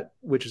solution to that,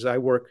 which is I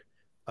work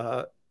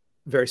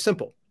very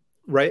simple,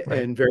 right?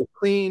 And very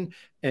clean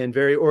and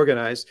very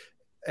organized.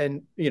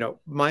 And, you know,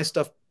 my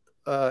stuff,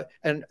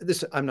 and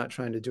this, I'm not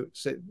trying to do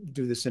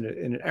this in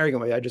an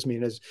arrogant way. I just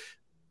mean as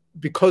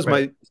because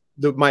my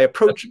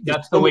approach.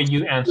 That's the way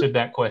you answered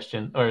that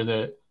question, or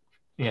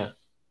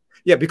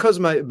because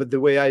the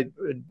way I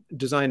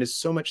design is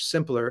so much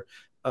simpler,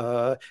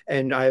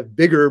 and I have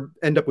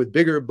end up with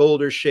bigger,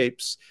 bolder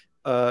shapes.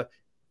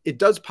 It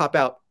does pop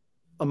out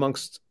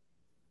amongst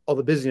all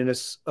the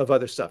busyness of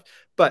other stuff,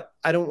 but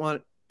I don't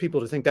want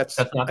people to think that's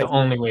not the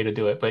only way to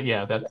do it. But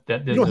yeah,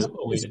 that is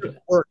a way to do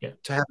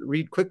it. To have it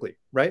read quickly,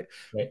 right?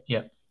 Right.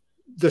 Yeah.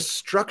 The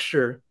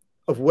structure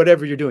of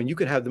whatever you're doing. You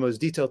could have the most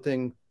detailed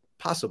thing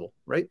possible,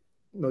 right?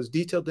 Most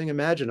detailed thing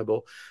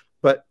imaginable,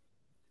 but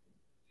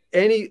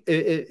any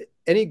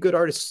good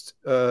artist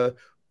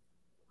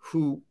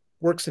who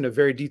works in a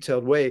very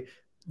detailed way,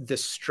 the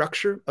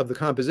structure of the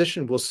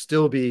composition will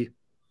still be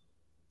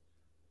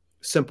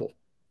simple.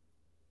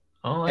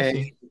 Oh, I And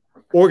see.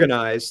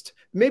 organized,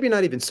 maybe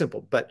not even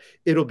simple, but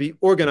it'll be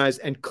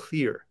organized and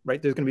clear,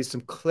 right? There's going to be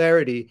some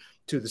clarity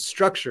to the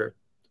structure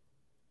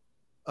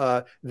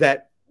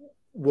that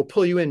will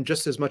pull you in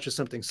just as much as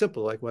something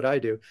simple like what I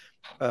do.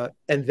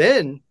 And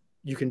then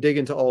you can dig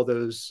into all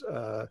those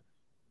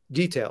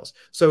details.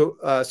 So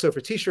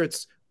for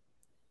t-shirts,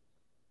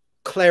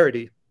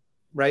 clarity,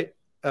 right?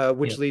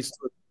 Which leads to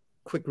a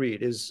quick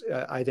read is,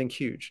 I think,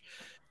 huge.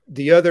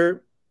 The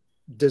other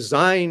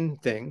design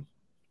thing,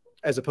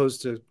 as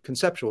opposed to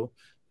conceptual,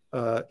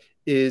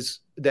 is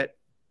that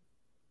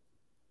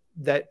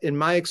in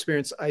my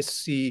experience, I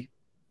see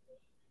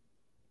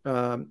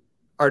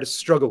artists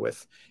struggle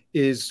with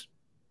is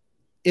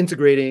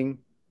integrating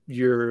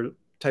your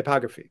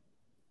typography.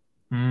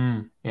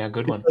 Yeah,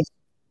 good one.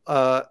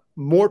 Because,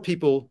 more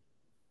people,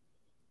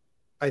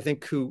 I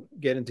think, who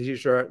get into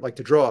t-shirt art like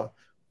to draw,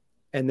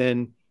 and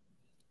then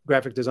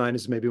graphic design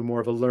is maybe more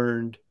of a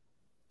learned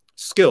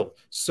skill.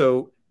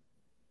 So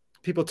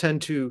people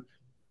tend to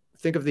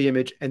think of the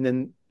image and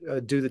then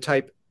do the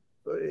type,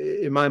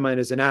 in my mind,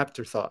 as an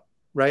afterthought,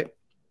 right?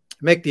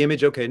 Make the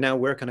image, okay, now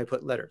where can I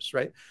put letters,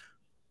 right?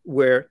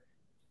 Where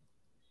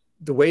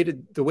the way to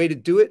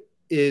do it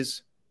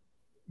is,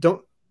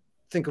 don't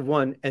think of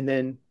one and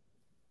then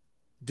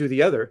do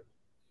the other.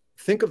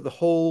 Think of the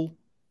whole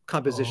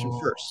composition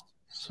first.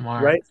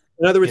 Smart. Right?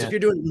 In other words, if you're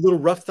doing a little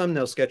rough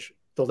thumbnail sketch,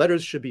 the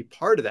letters should be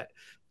part of that.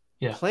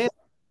 Plan,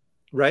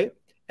 right?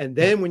 And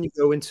then when you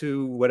go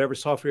into whatever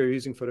software you're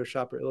using,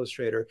 Photoshop or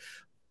Illustrator,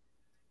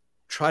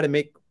 try to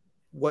make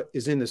what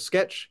is in the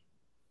sketch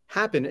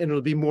happen, and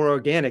it'll be more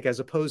organic, as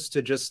opposed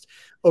to just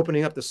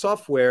opening up the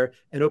software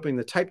and opening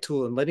the type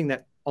tool and letting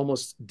that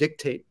almost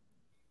dictate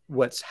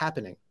what's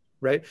happening,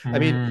 right? I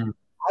mean,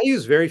 I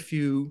use very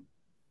few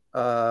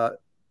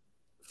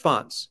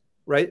fonts,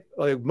 right?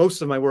 Like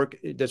most of my work,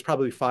 there's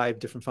probably 5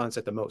 different fonts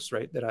at the most,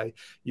 right, that I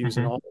use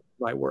in all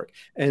my work.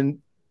 And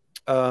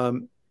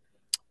the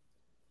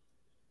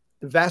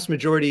vast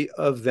majority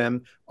of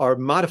them are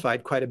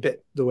modified quite a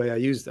bit the way I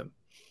use them.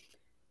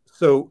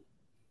 So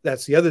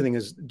that's the other thing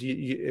is,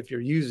 if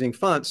you're using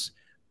fonts,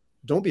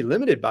 don't be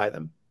limited by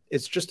them.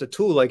 It's just a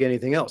tool like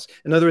anything else.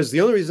 In other words, the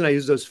only reason I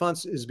use those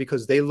fonts is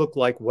because they look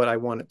like what I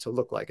want it to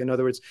look like. In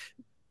other words,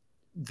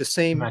 the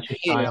same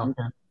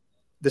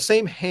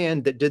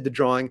hand that did the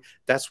drawing,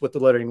 that's what the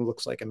lettering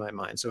looks like in my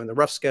mind. So in the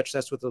rough sketch,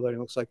 that's what the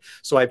lettering looks like.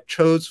 So I've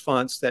chose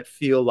fonts that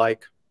feel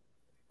like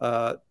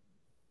a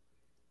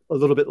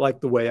little bit like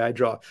the way I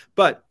draw,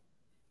 but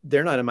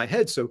they're not in my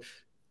head. So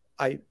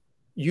I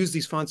use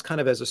these fonts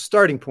kind of as a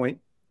starting point,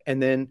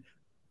 and then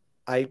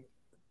I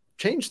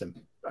change them.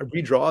 I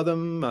redraw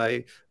them.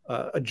 I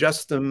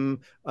adjust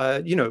them.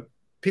 You know,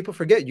 people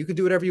forget you could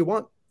do whatever you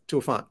want to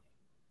a font,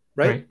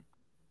 right?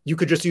 You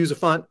could just use a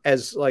font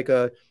as like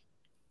a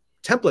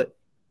template,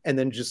 and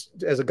then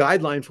just as a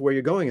guideline for where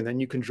you're going, and then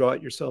you can draw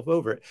it yourself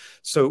over it.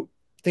 So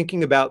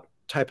thinking about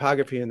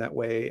typography in that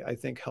way, I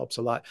think, helps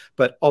a lot,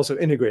 but also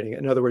integrating it.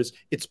 In other words,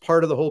 it's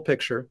part of the whole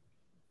picture.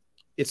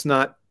 It's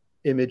not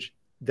image,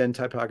 then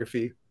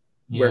typography.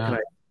 Where can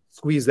I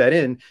squeeze that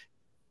in?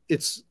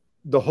 It's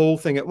the whole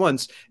thing at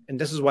once. And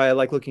this is why I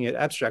like looking at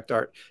abstract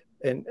art,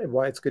 and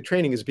why it's good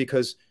training, is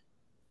because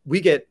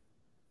we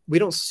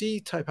don't see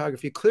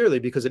typography clearly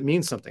because it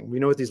means something. We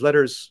know what these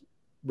letters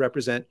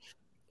represent,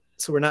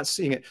 so we're not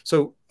seeing it.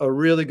 So a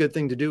really good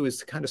thing to do is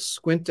to kind of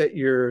squint at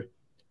your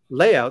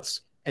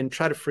layouts and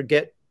try to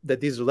forget that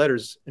these are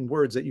letters and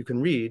words that you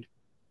can read,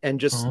 and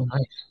just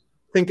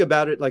think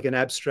about it like an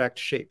abstract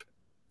shape,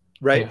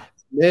 right?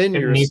 Then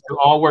it needs to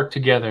all work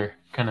together,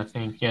 kind of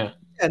thing.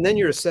 And then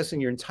you're assessing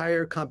your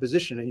entire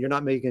composition, and you're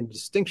not making a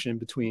distinction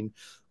between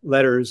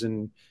letters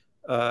and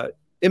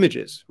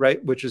images,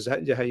 right? Which is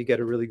how you get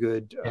a really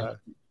good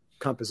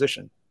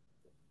composition.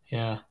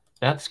 Yeah,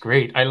 that's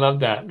great. I love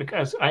that,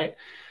 because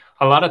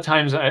a lot of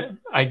times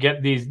I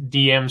get these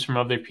DMs from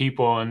other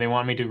people, and they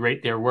want me to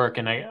rate their work,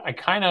 and I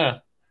kind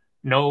of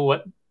know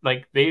what,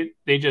 like they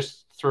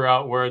just throw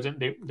out words, and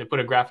they put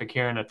a graphic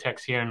here and a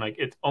text here, and like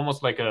it's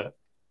almost like a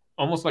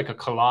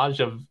collage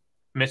of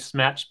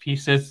mismatched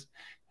pieces,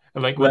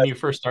 like when you're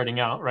first starting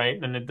out,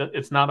 right? And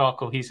it's not all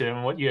cohesive.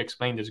 And what you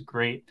explained is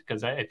great,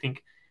 because I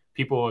think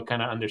people will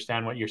kind of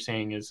understand what you're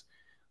saying is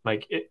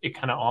like it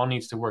kind of all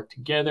needs to work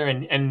together.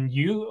 And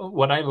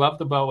what I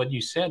loved about what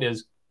you said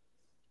is,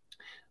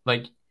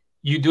 like,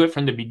 you do it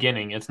from the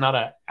beginning. It's not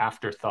an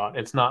afterthought.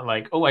 It's not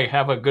like, oh, I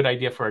have a good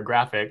idea for a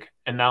graphic,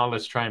 and now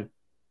let's try and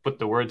put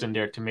the words in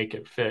there to make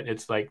it fit.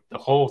 It's like the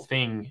whole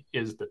thing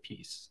is the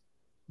piece,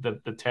 the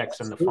text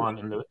and the font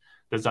and the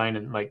design,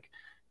 and like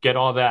get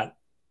all that,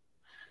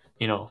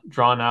 you know,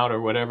 drawn out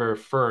or whatever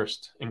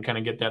first, and kind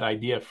of get that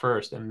idea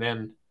first, and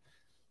then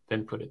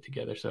put it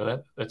together.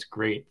 So that's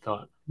great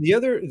thought. The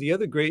other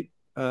great,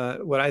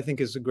 what I think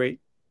is a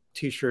great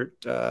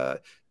t-shirt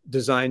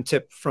design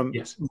tip from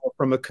Yes.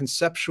 a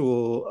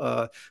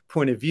conceptual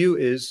point of view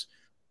is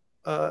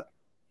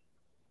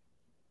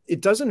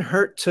it doesn't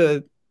hurt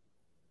to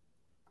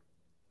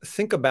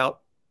think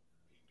about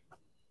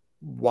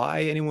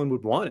why anyone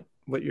would want it.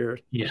 What you're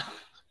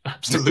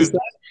Absolutely.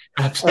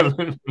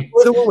 Absolutely.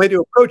 Or the one way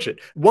to approach it.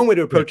 One way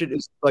to approach it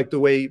is like the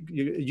way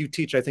you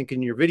teach, I think,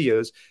 in your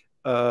videos,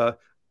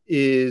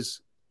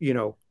 is, you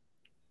know,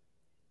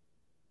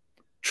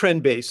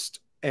 trend based.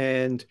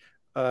 And,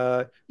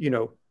 you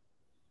know,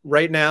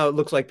 right now it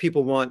looks like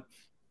people want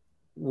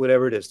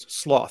whatever it is,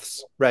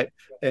 sloths, right?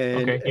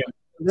 And,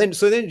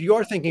 so then you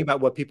are thinking about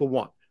what people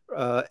want.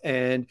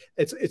 And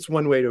it's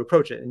one way to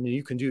approach it. And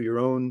you can do your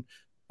own,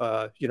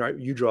 you know,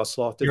 you draw a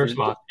sloth. Your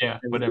sloth,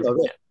 whatever.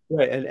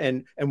 Right.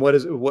 And what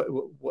is what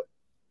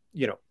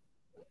you know,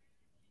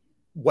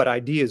 what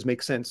ideas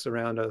make sense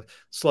around a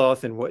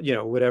sloth and what, you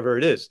know, whatever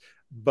it is.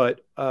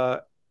 But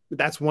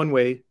that's one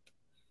way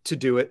to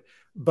do it.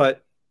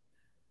 But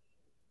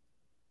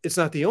it's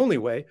not the only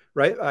way,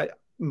 right?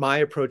 My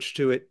approach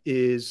to it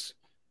is,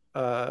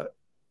 you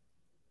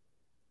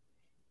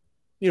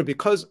know,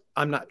 because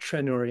I'm not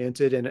trend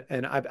oriented,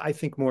 and I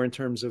think more in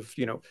terms of,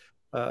 you know,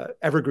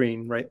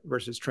 evergreen, right,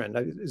 versus trend.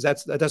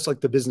 That's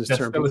like the business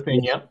term. Still the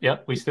thing.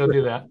 Yep. We still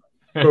do that.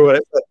 Or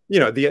what, you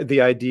know,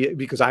 the idea,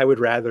 because I would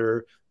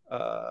rather.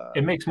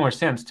 It makes more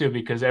sense too,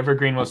 because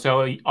evergreen will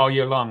sell all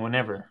year long,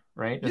 whenever,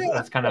 right?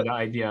 That's kind of the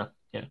idea.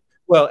 Yeah.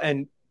 Well,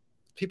 and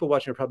people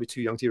watching are probably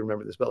too young to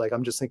remember this, but like,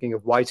 I'm just thinking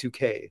of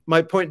Y2K.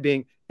 My point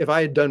being, if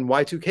I had done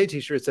Y2K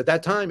t-shirts at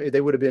that time,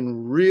 they would have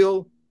been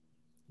real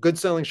good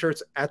selling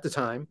shirts at the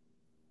time,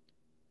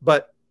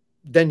 but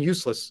then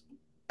useless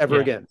ever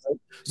again. Right?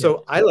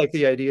 So I like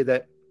the idea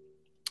that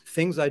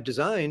things I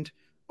designed,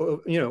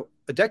 you know,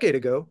 a decade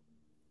ago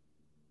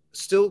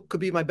still could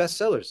be my best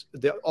sellers.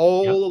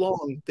 All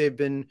along they've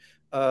been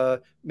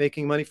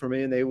making money for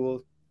me, and they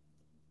will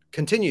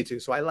continue to.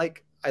 So I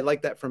like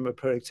that from a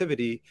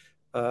productivity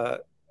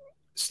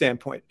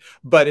standpoint.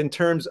 But in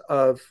terms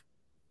of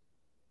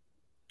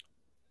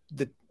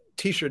the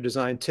t-shirt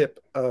design tip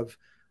of,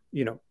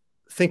 you know,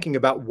 thinking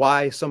about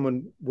why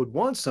someone would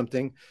want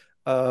something,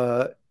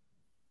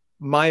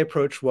 my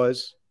approach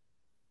was,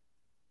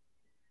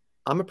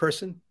 I'm a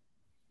person.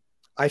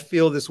 I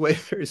feel this way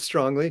very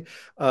strongly.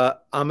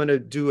 I'm going to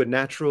do a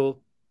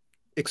natural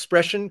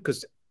expression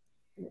because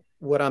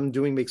what I'm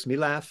doing makes me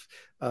laugh.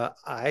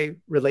 I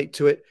relate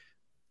to it.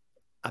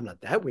 I'm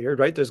not that weird,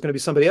 right? There's going to be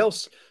somebody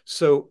else.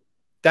 So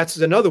that's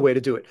another way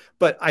to do it.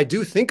 But I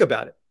do think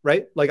about it,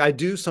 right? Like, I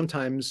do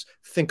sometimes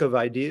think of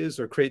ideas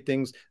or create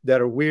things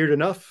that are weird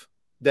enough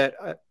that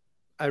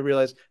I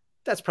realize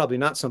that's probably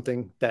not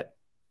something that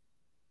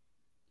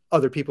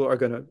other people are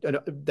going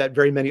to, that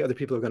very many other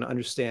people are going to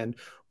understand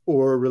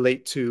or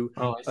relate to.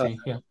 Oh, I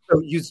see.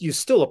 So you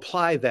still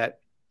apply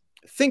that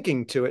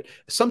thinking to it.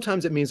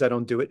 Sometimes it means I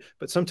don't do it,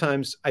 but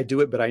sometimes I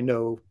do it, but I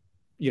know,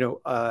 you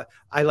know,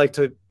 I like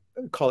to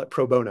call it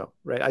pro bono,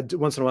 right? I do,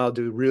 once in a while, I'll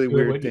do really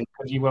weird things.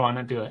 Because you want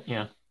to do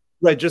it,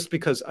 right? Just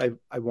because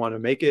I want to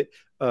make it,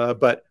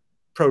 but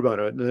pro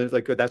bono,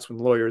 like that's when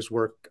lawyers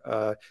work,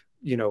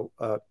 you know,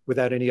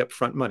 without any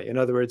upfront money. In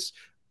other words,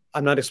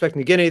 I'm not expecting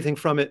to get anything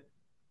from it,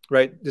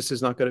 right? This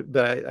is not going to,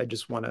 but I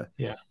just want to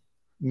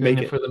make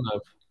it for the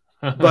love.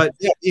 But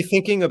be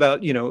thinking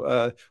about, you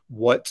know,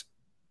 what,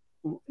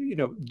 you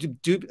know,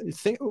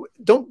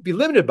 don't be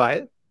limited by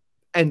it,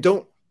 and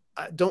don't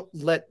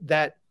let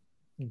that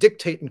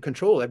dictate and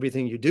control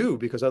everything you do,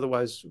 because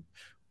otherwise,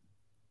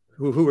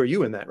 who are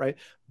you in that, right?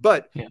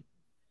 But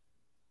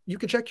you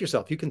can check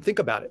yourself. You can think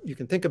about it. You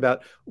can think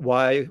about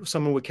why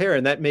someone would care,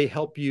 and that may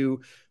help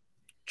you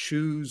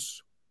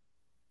choose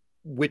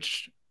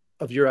which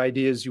of your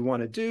ideas you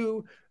want to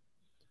do,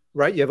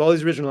 right? You have all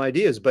these original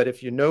ideas, but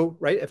if you know,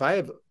 right, if I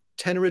have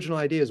 10 original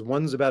ideas,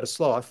 one's about a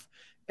sloth,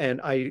 and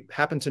I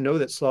happen to know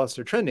that sloths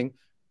are trending,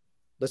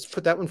 let's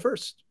put that one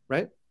first,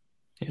 right?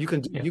 You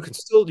can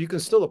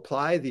still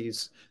apply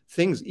these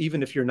things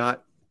even if you're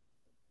not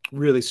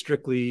really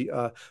strictly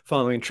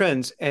following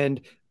trends. And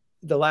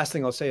the last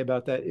thing I'll say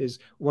about that is,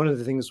 one of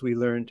the things we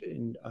learned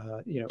in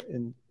you know,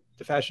 in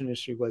the fashion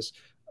industry was,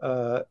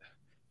 I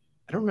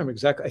don't remember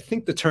exactly, I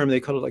think the term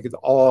they called it like the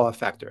awe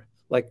factor,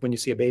 like when you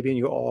see a baby and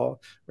you awe,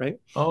 right?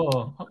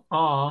 Oh,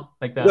 aw,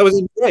 like that. That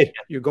was right.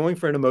 You're going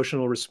for an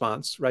emotional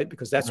response, right?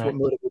 Because that's what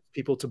motivates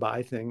people to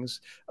buy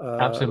things.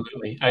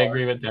 Absolutely, I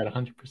agree with that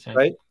 100%.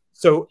 Right.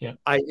 So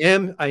I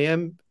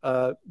am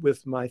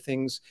with my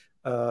things.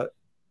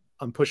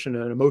 I'm pushing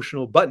an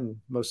emotional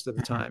button most of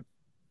the time,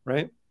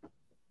 right?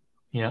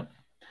 Yeah,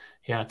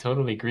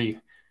 totally agree.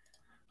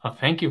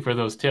 Thank you for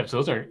those tips.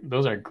 Those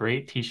are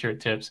great t-shirt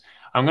tips.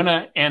 I'm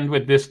gonna end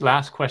with this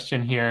last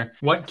question here.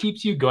 What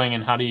keeps you going,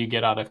 and how do you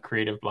get out of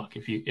creative block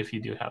if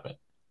you do have it?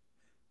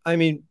 I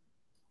mean,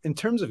 in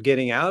terms of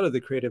getting out of the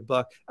creative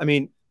block, I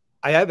mean,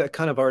 I have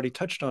kind of already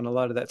touched on a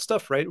lot of that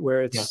stuff, right?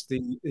 Where it's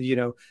the, you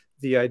know,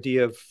 the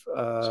idea of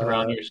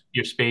surround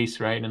your space,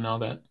 right, and all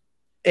that,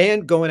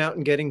 and going out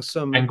and getting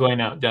some, and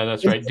going out. Yeah,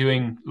 that's right.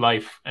 Doing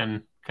life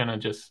and kind of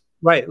just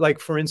Right. Like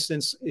for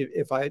instance,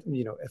 if I,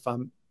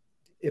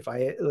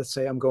 let's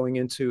say I'm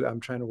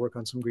trying to work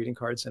on some greeting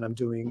cards and I'm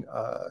doing,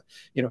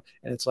 and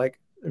it's like,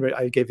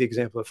 I gave the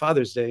example of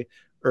Father's Day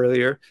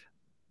earlier.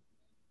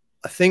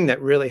 A thing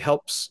that really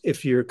helps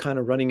if you're kind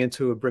of running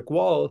into a brick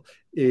wall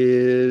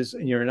is,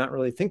 and you're not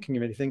really thinking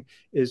of anything,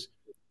 is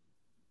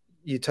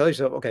you tell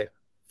yourself, okay,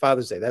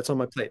 Father's Day, that's on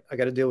my plate. I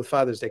got to deal with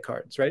Father's Day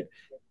cards, right?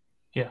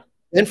 Yeah.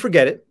 Then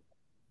forget it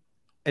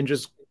and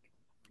just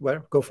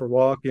go for a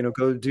walk,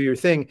 go do your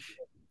thing.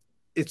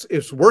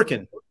 It's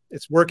working.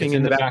 It's working It's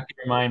in in the back of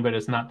your mind, but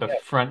it's not the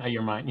front of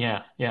your mind.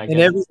 Yeah. Yeah. And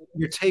everything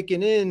you're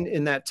taking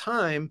in that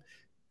time,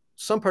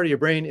 some part of your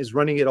brain is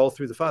running it all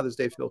through the Father's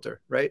Day filter,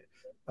 right?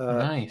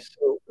 Nice.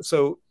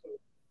 So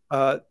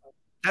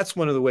that's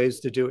one of the ways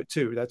to do it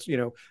too. That's,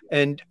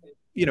 and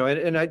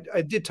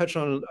I did touch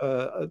on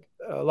a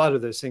lot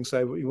of those things, so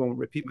I won't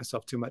repeat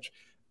myself too much.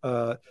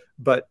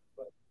 But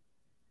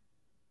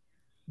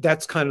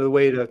that's kind of the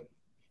way to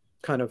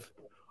kind of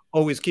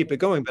always keep it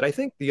going. But I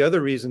think the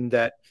other reason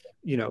that,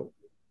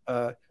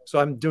 so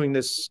I'm doing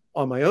this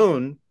on my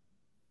own,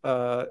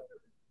 about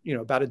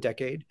a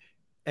decade.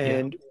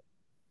 And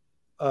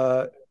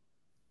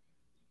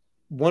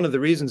one of the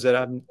reasons that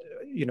I'm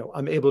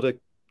able to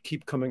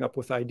keep coming up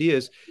with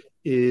ideas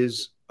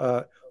is,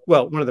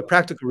 one of the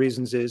practical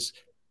reasons is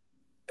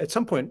at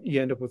some point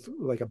you end up with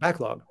like a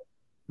backlog,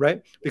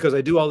 right? Because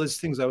I do all these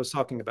things I was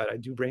talking about. I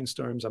do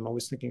brainstorms. I'm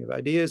always thinking of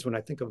ideas. When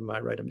I think of them, I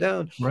write them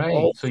down.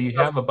 Right. So you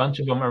have a bunch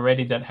of them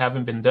already that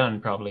haven't been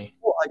done, probably.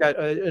 Oh, I got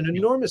an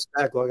enormous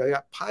backlog. I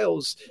got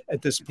piles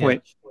at this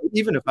point.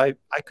 Even if I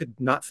could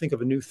not think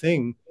of a new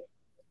thing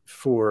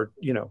for,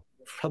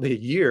 probably a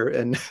year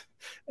and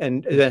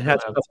then had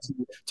stuff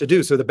to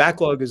do. So the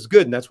backlog is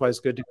good. And that's why it's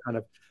good to kind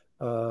of,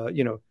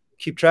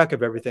 keep track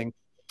of everything.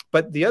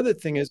 But the other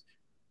thing is,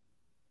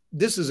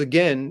 this is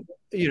again,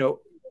 I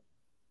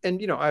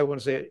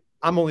want to say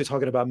I'm only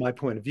talking about my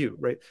point of view,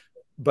 right?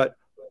 But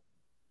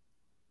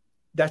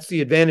that's the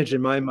advantage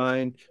in my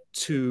mind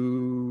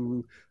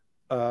to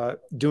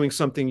doing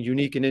something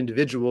unique and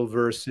individual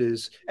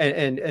versus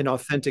and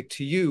authentic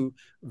to you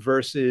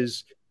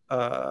versus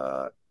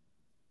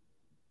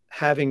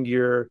having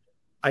your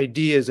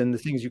ideas and the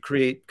things you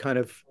create kind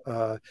of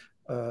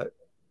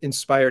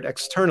inspired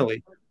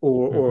externally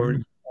or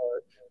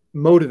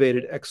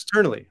motivated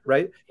externally,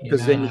 right?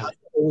 Because then you have to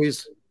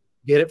always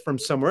get it from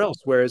somewhere else.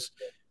 Whereas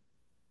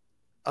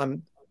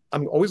I'm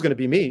always going to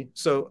be me,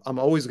 so I'm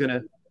always going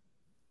to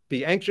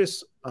be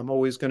anxious. I'm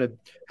always going to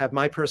have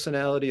my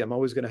personality. I'm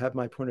always going to have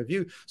my point of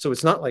view. So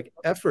it's not like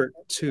effort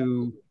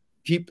to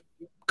keep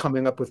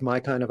coming up with my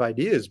kind of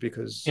ideas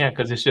because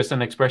it's just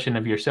an expression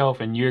of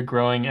yourself, and you're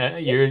growing,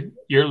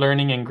 you're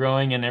learning and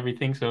growing and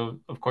everything. So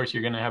of course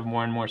you're going to have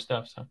more and more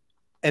stuff. So,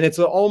 and it's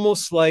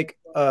almost like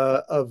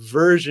a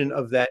version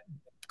of that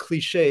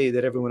cliche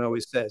that everyone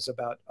always says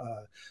about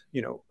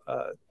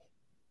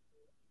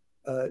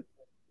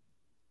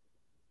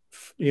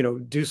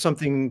do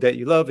something that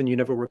you love and you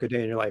never work a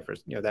day in your life, or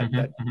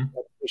that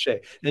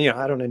cliche. And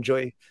I don't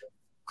enjoy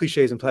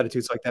cliches and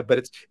platitudes like that,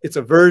 but it's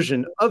a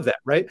version of that,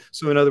 right?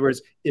 So in other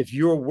words, if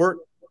your work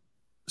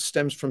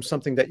stems from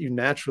something that you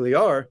naturally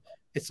are,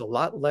 it's a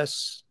lot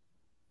less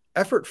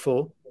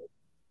effortful,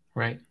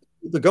 right?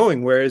 The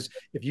going. Whereas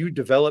if you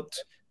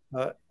developed,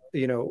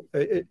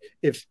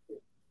 if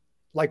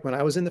like when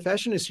I was in the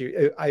fashion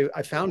industry,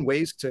 I found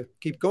ways to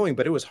keep going,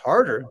 but it was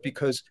harder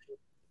because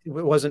it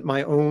wasn't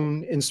my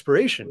own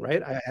inspiration,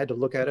 right? I had to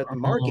look at it, the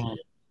market,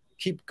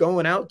 keep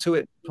going out to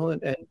it,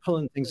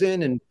 pulling things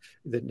in, and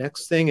the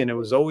next thing. And it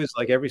was always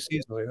like every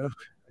season, like, oh,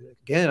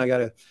 again, I got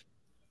to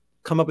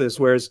come up with this.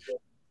 Whereas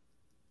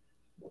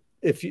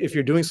if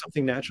you're doing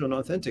something natural and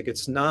authentic,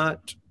 it's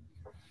not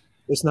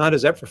as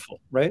effortful,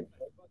 right?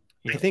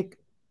 I think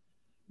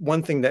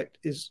one thing that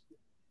is,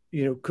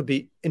 could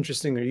be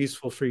interesting or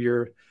useful for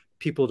your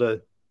people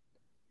to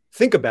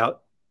think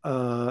about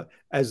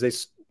as they,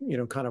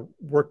 kind of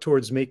work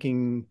towards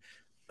making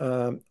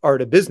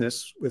art a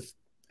business with,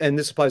 and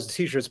this applies to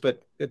t-shirts,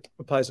 but it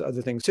applies to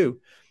other things too,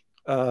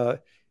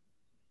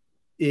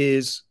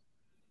 is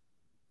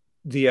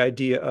the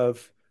idea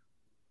of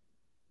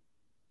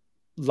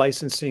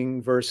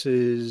licensing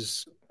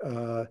versus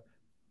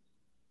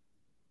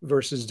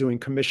doing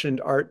commissioned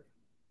art.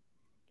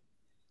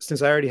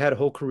 Since I already had a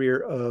whole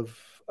career of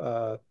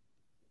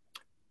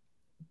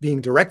being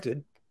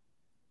directed,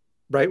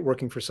 right,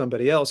 working for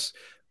somebody else,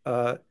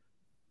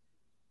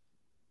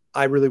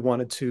 I really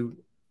wanted to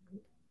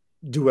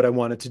do what I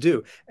wanted to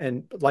do.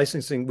 And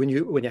licensing, when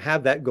you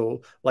have that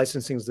goal,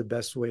 licensing is the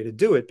best way to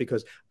do it,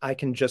 because I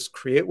can just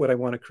create what I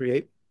want to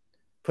create,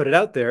 put it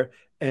out there,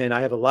 and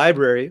I have a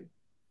library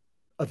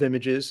of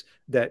images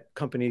that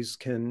companies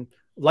can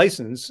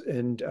license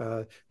and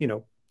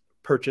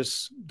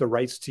purchase the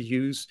rights to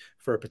use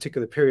for a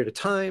particular period of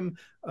time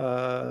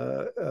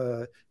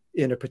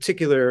in a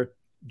particular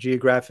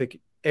geographic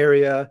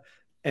area.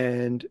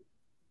 And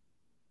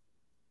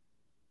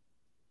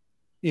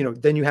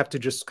then you have to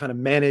just kind of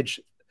manage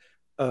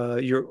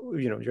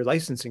your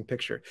licensing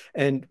picture.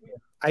 And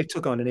I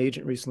took on an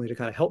agent recently to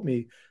kind of help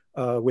me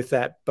with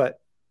that, but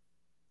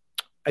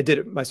I did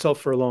it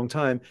myself for a long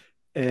time.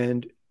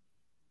 And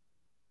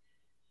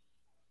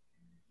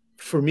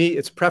for me,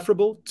 it's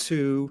preferable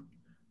to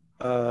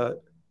the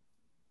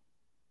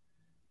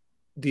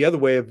other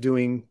way of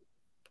doing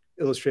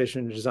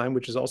illustration and design,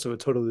 which is also a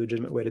totally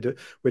legitimate way to do it,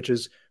 which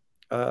is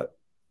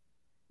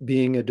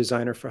being a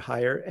designer for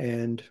hire,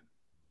 and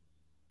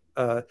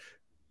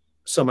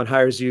someone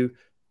hires you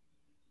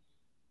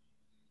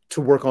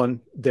to work on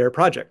their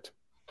project.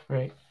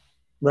 Right.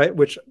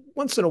 Which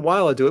once in a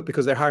while I do it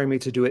because they're hiring me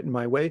to do it in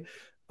my way.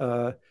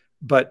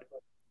 But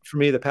for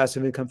me, the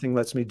passive income thing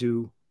lets me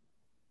do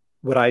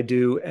what I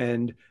do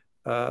and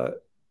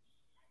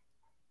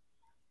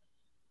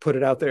put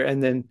it out there,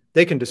 and then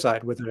they can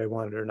decide whether they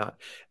want it or not.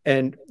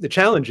 And the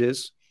challenge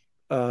is,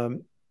 how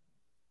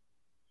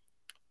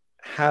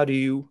do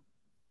you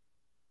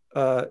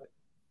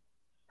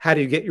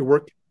get your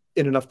work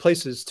in enough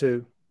places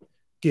to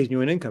give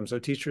you an income? So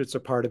T-shirts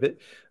are part of it,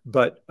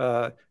 but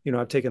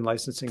I've taken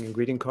licensing and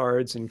greeting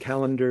cards and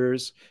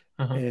calendars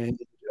and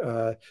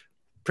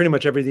pretty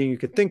much everything you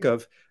could think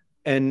of.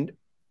 And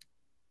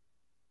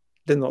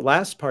then the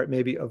last part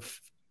maybe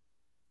of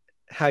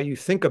how you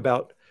think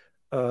about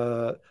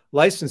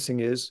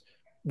licensing is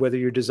whether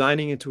you're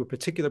designing into a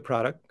particular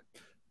product,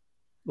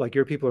 like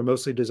your people are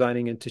mostly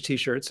designing into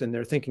T-shirts and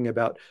they're thinking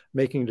about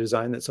making a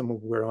design that someone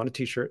will wear on a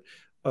T-shirt.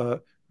 Do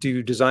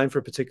you design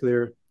for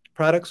particular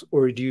products,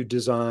 or do you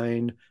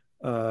design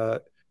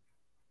a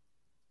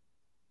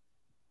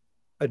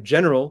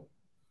general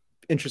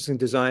interesting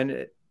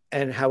design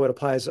and how it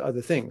applies to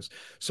other things?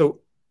 So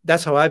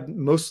that's how I've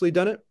mostly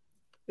done it,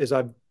 is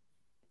I've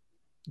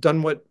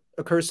done what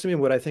occurs to me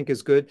and what I think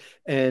is good.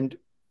 And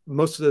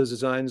most of those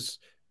designs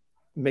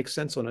make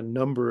sense on a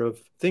number of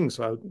things.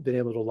 So I've been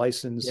able to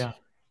license a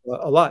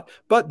lot.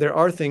 But there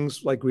are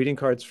things like greeting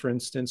cards, for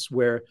instance,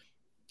 where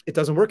it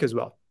doesn't work as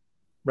well,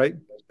 right?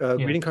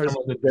 Greeting cards,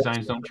 some of the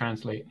designs don't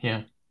translate.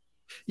 And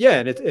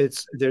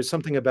there's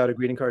something about a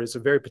greeting card. It's a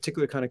very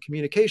particular kind of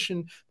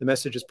communication. The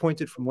message is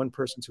pointed from one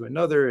person to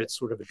another. It's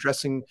sort of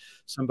addressing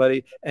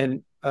somebody.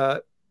 And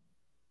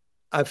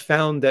I've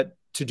found that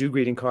to do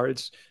greeting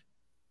cards,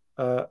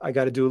 I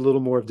got to do a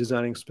little more of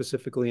designing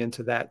specifically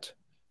into that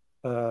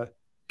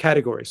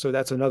category. So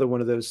that's another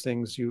one of those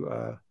things you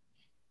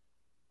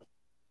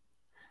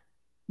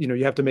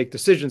have to make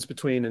decisions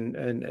between,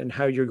 and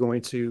how you're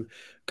going to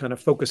kind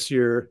of focus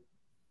your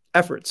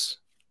efforts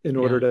in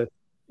order to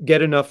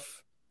get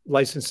enough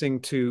licensing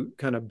to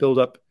kind of build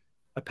up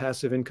a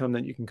passive income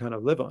that you can kind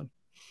of live on.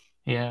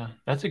 Yeah,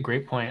 that's a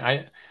great point.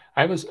 I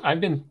was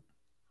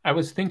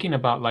thinking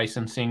about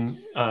licensing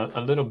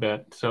a little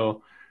bit.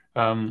 So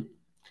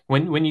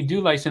when you do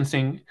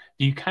licensing,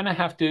 do you kind of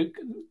have to,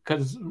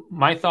 because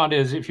my thought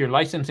is if you're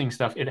licensing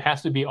stuff, it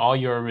has to be all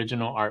your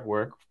original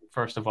artwork,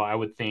 first of all, I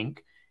would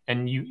think.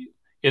 And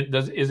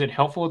is it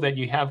helpful that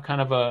you have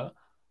kind of a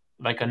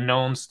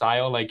known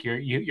style, like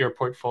your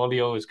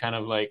portfolio is kind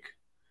of like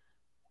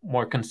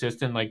more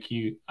consistent, like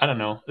I don't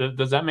know.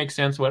 Does that make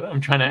sense what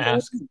I'm trying to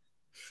ask?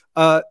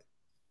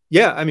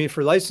 Yeah, I mean,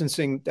 for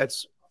licensing,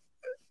 it's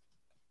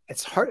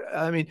hard.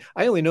 I mean,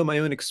 I only know my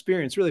own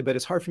experience really, but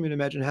it's hard for me to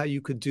imagine how you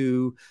could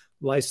do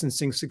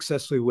licensing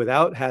successfully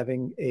without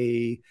having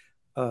a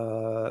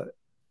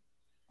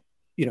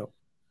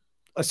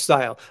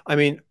style. I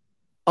mean,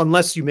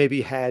 unless you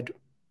maybe had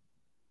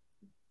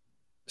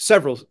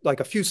like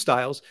a few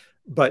styles,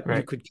 but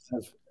you could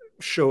kind of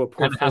show a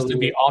portfolio. It has to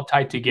be all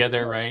tied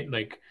together, right?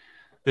 Like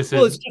this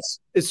is.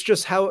 It's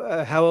just how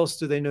else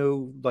do they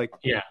know? Like,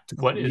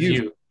 what is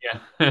you?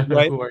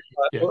 Right? Who are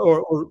you?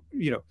 Or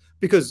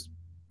because,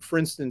 for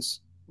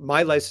instance,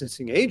 my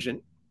licensing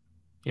agent,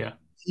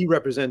 he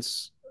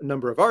represents a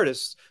number of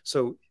artists,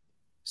 so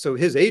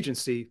his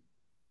agency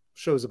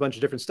shows a bunch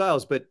of different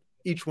styles, but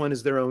each one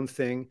is their own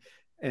thing,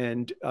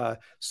 and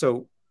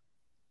so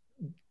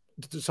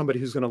somebody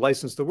who's going to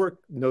license the work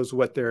knows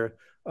what they're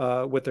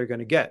going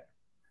to get.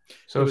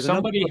 So if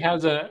somebody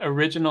has an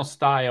original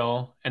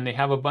style and they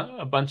have a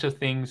bunch of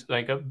things,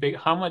 like a big,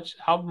 how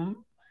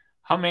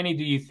many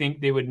do you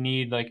think they would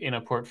need, like in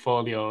a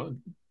portfolio?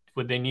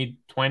 Would they need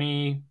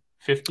 20,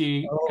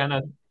 50 kind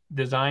of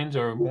designs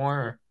or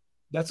more?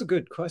 That's a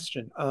good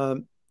question.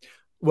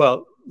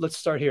 Well, let's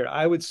start here.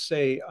 I would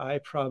say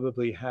I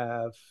probably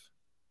have,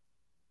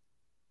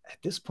 at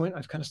this point,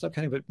 I've kind of stopped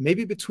counting, but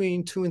maybe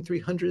between 200 and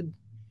 300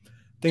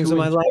 things in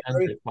my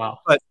library. Wow.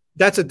 But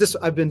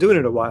I've been doing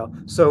it a while.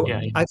 So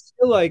I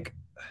feel like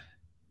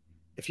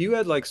if you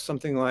had like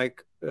something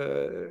like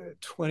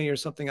 20 or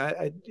something,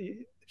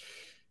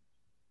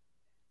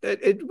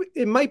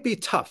 it might be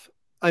tough.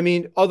 I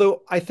mean,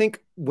 although I think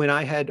when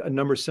I had a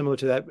number similar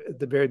to that at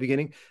the very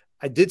beginning,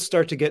 I did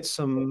start to get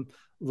some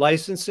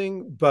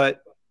licensing,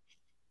 but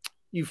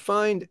you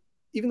find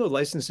even though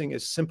licensing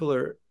is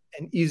simpler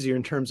and easier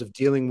in terms of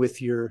dealing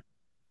with your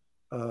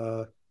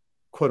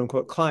quote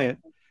unquote client,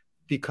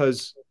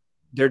 because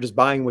they're just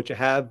buying what you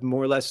have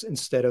more or less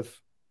instead of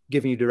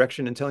giving you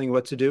direction and telling you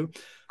what to do.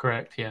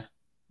 Correct. Yeah.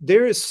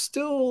 There is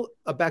still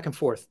a back and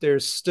forth.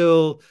 There's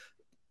still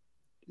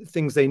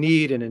things they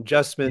need and Yeah,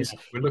 adjustments.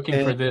 we're looking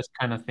And for this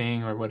kind of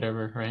thing or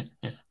whatever, right?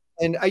 Yeah.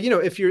 and you know,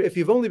 if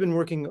you've only been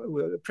working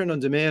with print on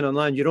demand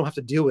online, you don't have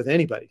to deal with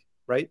anybody,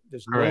 right?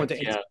 There's no one to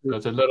Correct. answer Yeah. to, So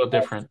it's a little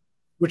different.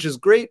 which is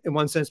great in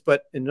one sense,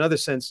 but in another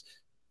sense,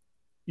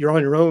 you're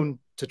on your own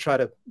to try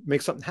to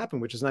make something happen,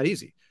 which is not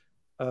easy,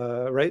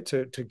 right?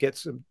 To get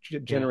some,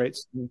 generate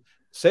some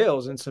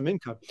sales and some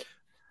income.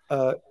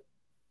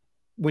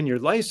 When you're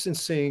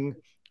licensing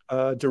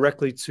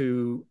directly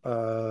to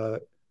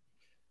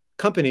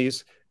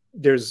companies,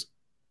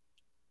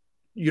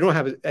 you don't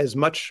have as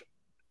much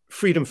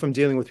freedom from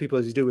dealing with people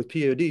as you do with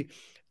POD,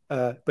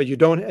 but you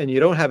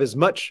don't have as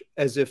much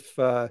as if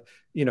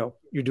you know,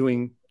 you're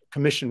doing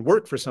commission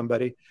work for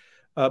somebody,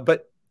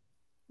 but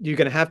you're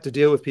going to have to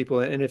deal with people.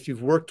 And if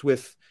you've worked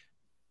with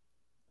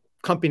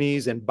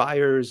companies and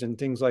buyers and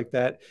things like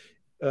that,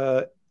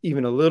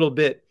 even a little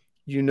bit,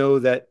 you know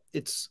that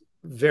it's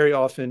very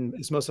often,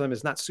 it's most of them,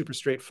 it's not super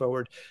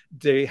straightforward.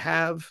 There's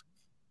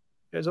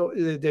a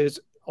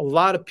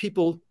lot of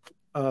people,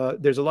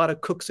 there's a lot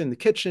of cooks in the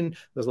kitchen.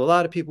 There's a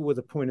lot of people with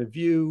a point of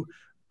view.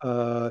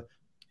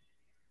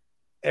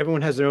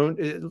 Everyone has their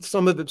own,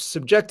 some of it's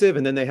subjective,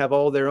 and then they have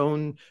all their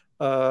own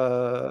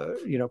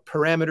you know,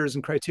 parameters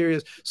and criteria.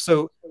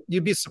 So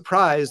you'd be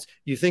surprised.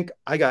 You think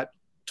I got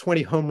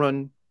 20 home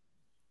run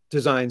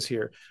designs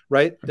here,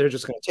 right? They're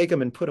just going to take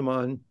them and put them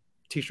on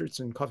t-shirts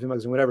and coffee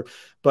mugs and whatever.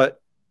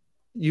 But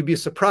you'd be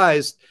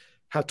surprised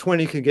how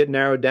 20 can get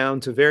narrowed down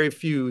to very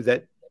few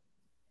that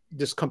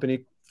this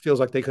company feels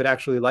like they could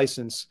actually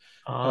license.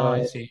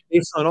 I see.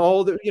 Based on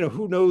all the, you know,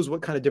 who knows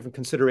what kind of different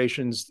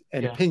considerations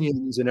and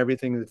opinions and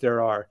everything that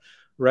there are,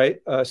 right?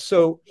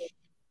 So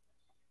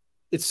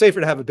it's safer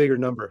to have a bigger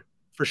number,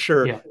 for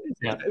sure. Yeah,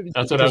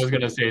 that's what I was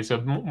going to say.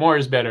 So more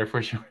is better,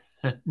 for sure.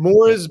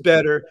 More is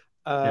better.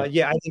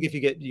 Yeah, I think if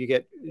you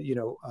get you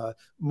know,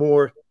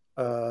 more,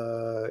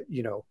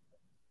 you know,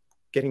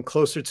 getting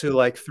closer to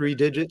like 3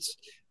 digits,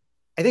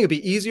 I think it'd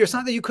be easier. It's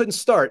not that you couldn't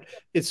start.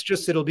 It's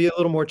just it'll be a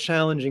little more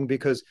challenging,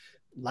 because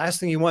last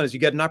thing you want is you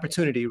get an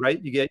opportunity, right?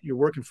 You get your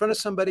work in front of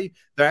somebody.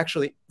 They're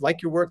actually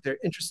like your work. They're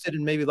interested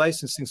in maybe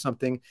licensing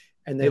something,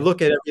 and they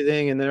look at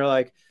everything and they're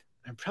like,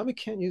 I probably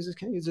can't use this.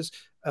 Can't use this.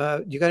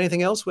 You got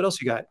anything else? What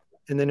else you got?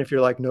 And then if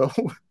you're like, no,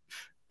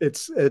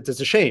 it's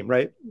a shame,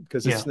 right?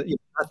 Because it's not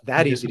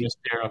that easy. Just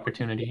their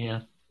opportunity.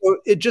 Yeah. So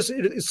it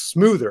is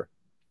smoother.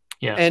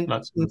 Yeah. And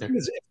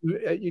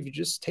if you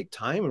just take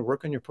time and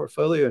work on your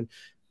portfolio, and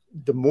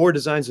the more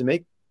designs you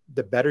make,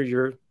 the better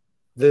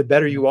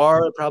you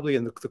are probably,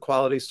 and the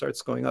quality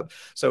starts going up.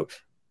 So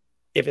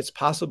if it's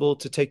possible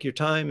to take your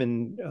time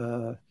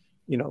and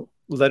you know,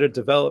 let it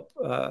develop,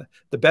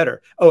 the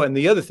better. Oh, and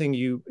the other thing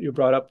you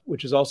brought up,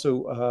 which is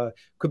also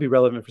could be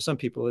relevant for some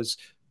people, is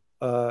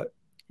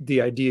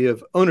the idea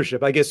of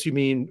ownership. I guess you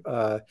mean,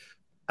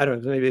 I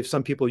don't know, maybe if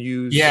some people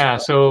use. Yeah.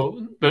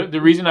 So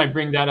the reason I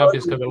bring that up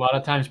is because a lot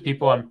of times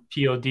people on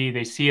POD,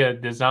 they see a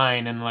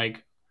design and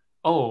like,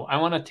 oh, I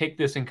want to take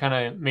this and kind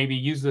of maybe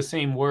use the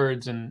same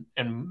words and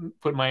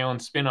put my own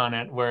spin on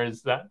it.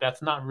 Whereas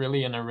that's not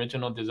really an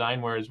original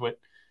design. Whereas what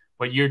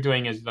you're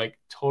doing is like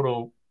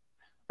total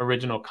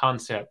original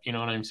concept. You know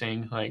what I'm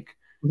saying? Like,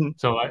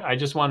 so I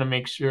just want to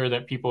make sure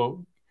that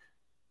people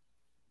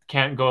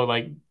can't go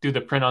like do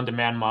the print on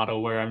demand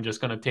model where I'm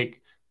just going to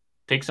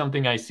take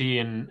something I see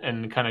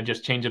and kind of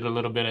just change it a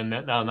little bit. And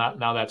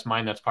now that's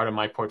mine. That's part of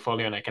my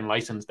portfolio and I can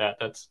license that.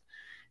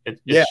 It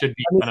should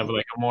be kind of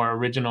like a more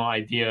original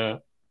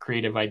idea,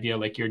 creative idea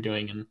like you're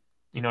doing. And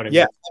you know what I mean?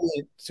 Yeah. I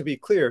mean, to be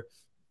clear,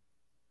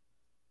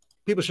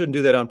 people shouldn't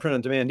do that on print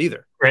on demand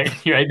either. Right.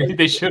 Yeah,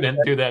 they shouldn't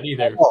do that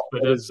either.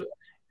 But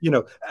you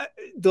know,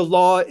 the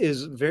law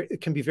is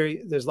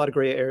there's a lot of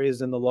gray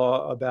areas in the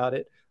law about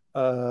it.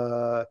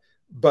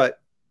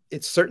 But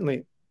it's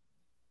certainly,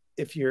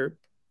 if your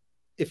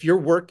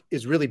work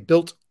is really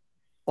built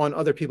on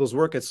other people's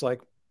work, it's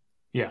like,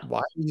 why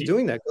are you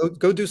doing that?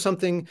 Go do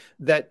something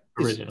that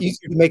is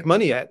easier to make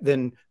money at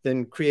than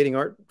creating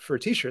art for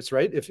t-shirts,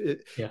 right? If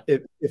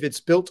it's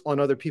built on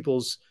other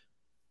people's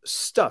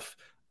stuff.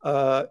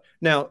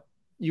 Now,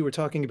 you were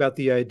talking about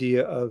the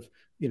idea of,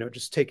 you know,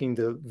 just taking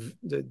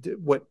the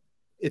what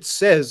it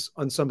says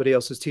on somebody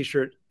else's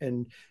t-shirt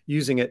and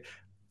using it.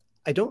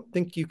 I don't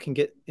think you can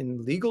get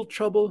in legal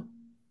trouble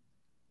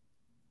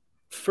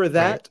for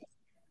that. Right.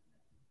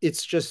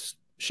 It's just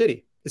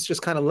shitty. It's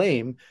just kind of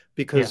lame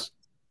because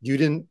you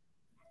didn't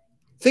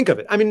think of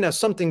it. I mean, now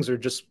some things are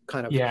just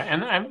kind of. Yeah.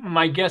 And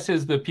my guess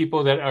is the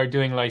people that are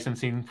doing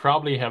licensing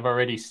probably have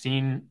already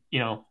seen, you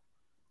know,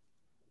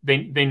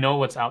 they know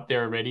what's out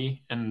there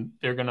already, and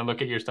they're going to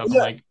look at your stuff and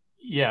like,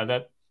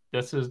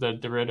 this is the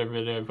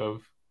derivative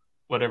of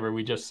whatever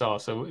we just saw.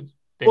 So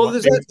they're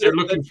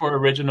looking for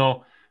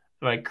original,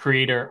 like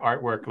creator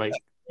artwork, like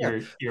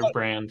your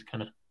brand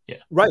kind of. Yeah.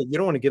 Right. You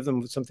don't want to give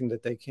them something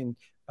that they can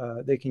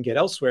get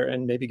elsewhere,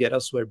 and maybe get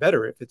elsewhere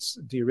better if it's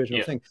the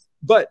original thing.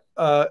 But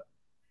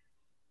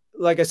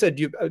like I said,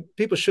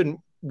 people shouldn't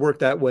work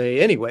that way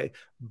anyway.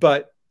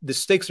 But the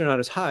stakes are not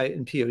as high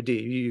in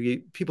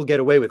POD. People get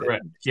away with it.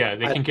 Correct. Yeah,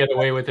 they can get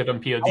away with it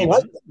on POD,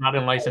 but not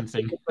in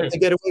licensing. They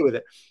get away with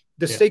it.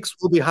 The stakes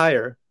will be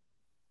higher.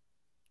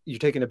 You're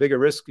taking a bigger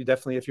risk. You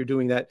definitely, if you're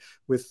doing that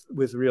with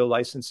real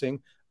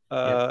licensing,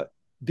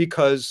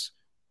 because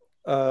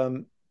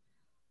you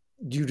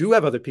do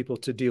have other people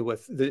to deal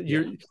with.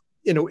 You're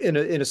in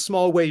a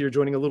small way. You're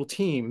joining a little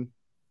team,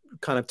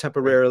 kind of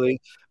temporarily.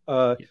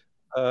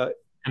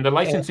 And the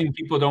licensing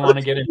people don't want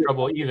to get in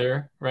trouble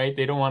either, right?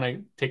 They don't want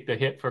to take the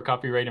hit for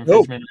copyright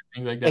infringement or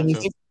things like that. And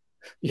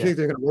you think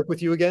they're going to work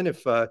with you again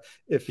if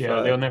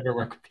they'll never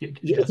work with you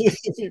again.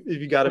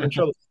 if you got them in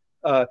trouble.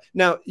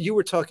 Now you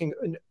were talking.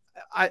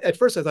 At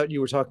first, I thought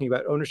you were talking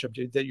about ownership.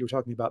 That you were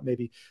talking about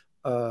maybe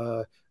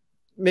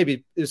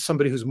is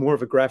somebody who's more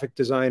of a graphic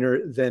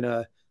designer than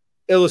a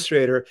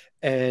illustrator,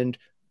 and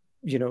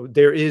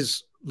there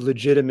is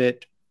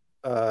legitimate.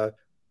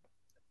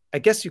 I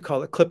guess you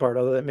call it clip art,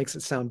 although that makes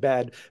it sound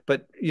bad.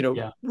 But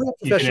real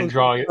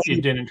professional.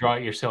 You didn't draw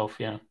it yourself,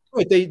 yeah.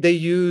 Right. They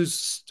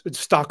use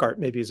stock art.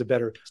 Maybe is a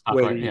better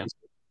way to use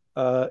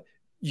it.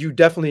 You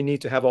definitely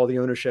need to have all the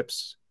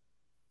ownerships.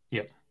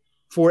 Yeah.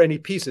 For any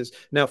pieces.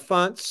 Now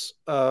fonts,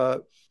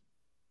 you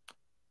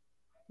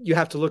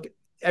have to look at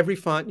every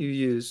font you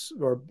use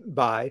or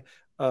buy,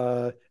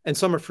 and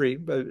some are free,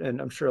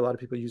 and I'm sure a lot of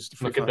people use the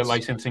free fonts. Look at the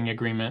licensing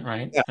agreement,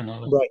 right? Yeah,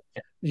 right.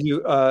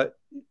 Yeah.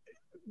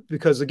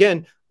 Because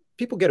again,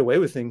 people get away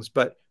with things,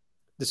 but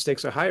the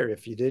stakes are higher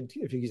if you did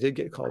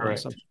get called on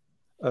something.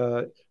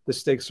 The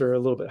stakes are a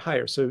little bit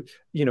higher. So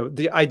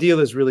the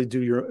ideal is really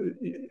doing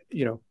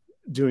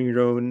your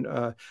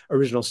own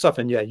original stuff,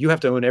 and you have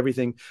to own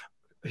everything.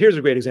 Here's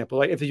a great example: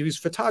 like if you use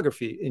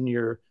photography in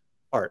your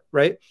art,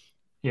 right?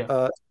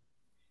 Yeah.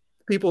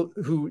 People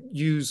who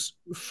use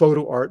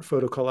photo art,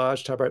 photo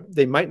collage type art,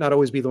 they might not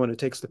always be the one who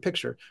takes the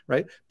picture,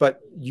 right? But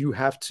you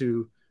have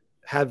to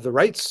have the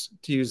rights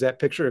to use that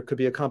picture. It could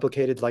be a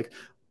complicated like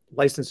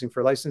licensing,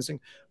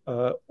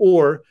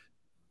 or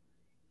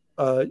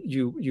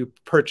you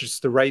purchase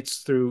the rights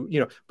through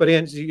but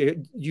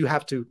you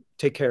have to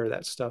take care of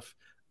that stuff,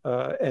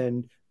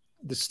 and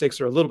the stakes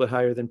are a little bit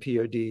higher than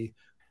POD.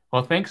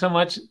 Well, thanks so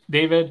much,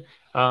 David.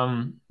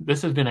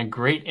 This has been a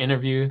great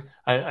interview.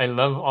 I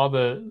love all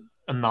the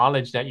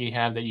knowledge that you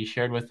have that you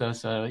shared with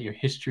us, your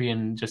history,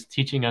 and just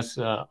teaching us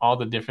all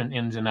the different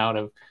ins and out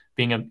of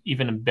being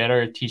even a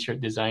better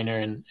t-shirt designer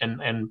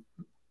and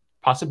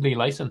possibly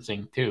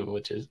licensing too,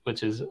 which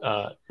is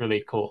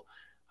really cool.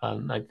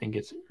 I think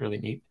it's really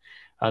neat.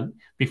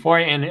 Before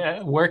I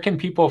end, where can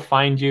people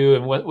find you,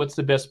 and what's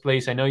the best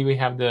place? I know you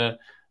have the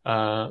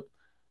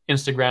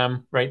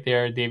Instagram right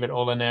there, David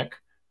Olenick.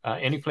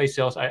 Any place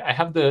else? I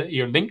have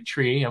your link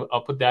tree.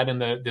 I'll put that in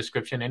the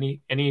description.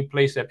 Any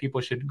place that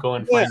people should go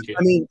and find you?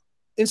 I mean,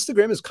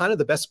 Instagram is kind of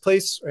the best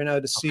place right now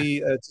to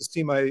see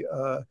my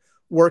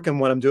work and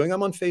what I'm doing.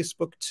 I'm on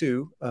Facebook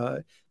too.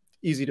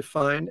 Easy to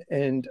find,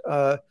 and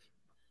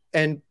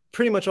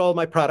pretty much all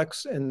my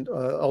products and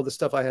all the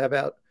stuff I have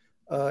out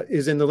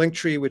is in the link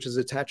tree, which is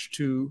attached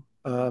to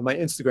my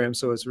Instagram.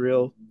 So it's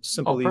real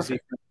simple, easy,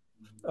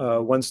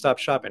 one-stop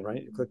shopping.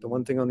 Right? You click the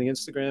one thing on the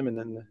Instagram, and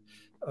then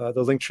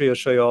the link tree will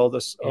show you all the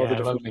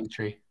different link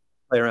tree.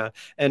 Play around.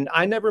 And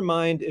I never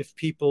mind if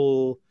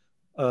people,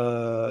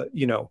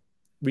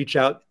 reach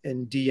out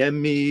and DM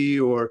me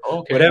or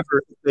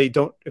whatever.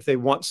 If they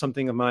want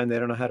something of mine, they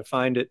don't know how to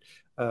find it.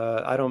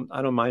 I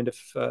don't mind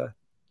if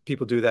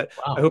people do that.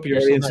 Wow, I hope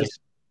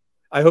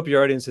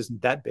your audience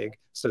isn't that big,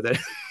 so that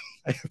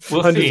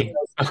we'll see.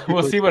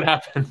 We'll see what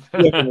happens.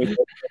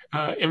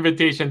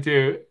 Invitation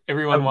to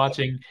everyone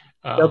watching.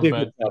 That'll be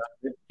a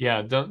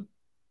good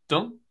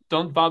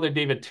don't bother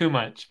David too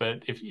much,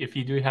 but if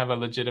you do have a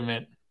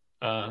legitimate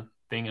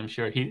thing, I'm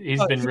sure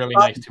he's been really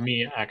nice to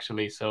me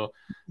actually. So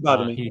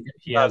he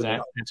has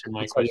answered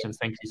my questions.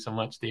 Thank you so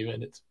much,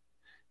 David.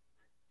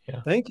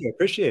 Thank you.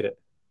 Appreciate it.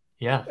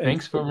 Yeah,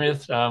 thanks for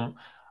this. I'm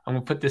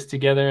gonna put this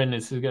together, and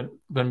this is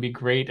gonna be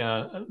great.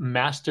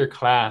 Master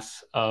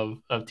class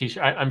of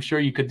t-shirt. I'm sure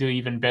you could do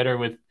even better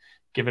with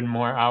given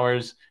more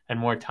hours and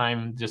more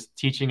time, just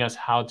teaching us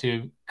how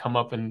to come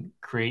up and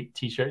create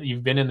t-shirt.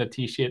 You've been in the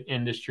t-shirt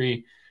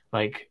industry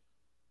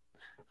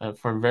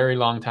for a very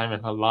long time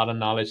and have a lot of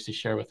knowledge to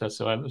share with us.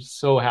 So I'm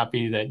so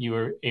happy that you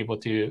were able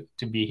to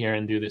be here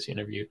and do this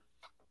interview.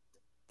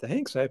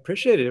 Thanks. I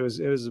appreciate it. It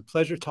was a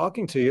pleasure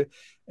talking to you,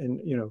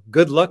 and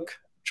good luck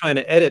trying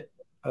to edit.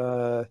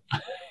 No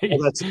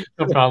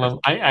problem.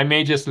 I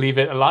may just leave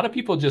it. A lot of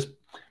people just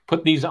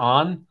put these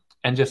on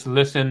and just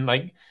listen,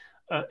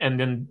 and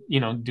then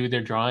do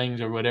their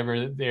drawings or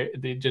whatever.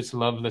 They just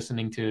love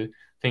listening to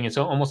things. It's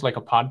almost like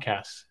a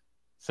podcast.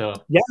 So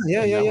yeah.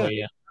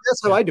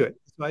 That's how I do it.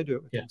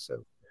 Yeah.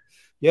 So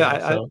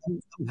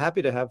I'm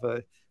happy to have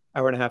a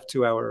hour and a half,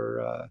 2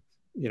 hour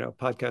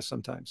podcast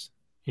sometimes.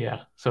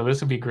 Yeah. So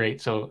this would be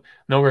great. So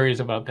no worries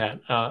about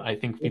that. I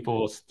think people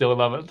will still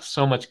love it.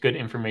 So much good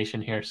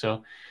information here.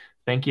 So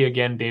thank you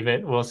again,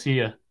 David. We'll see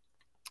you.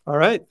 All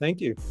right. Thank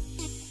you.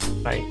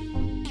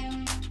 Bye.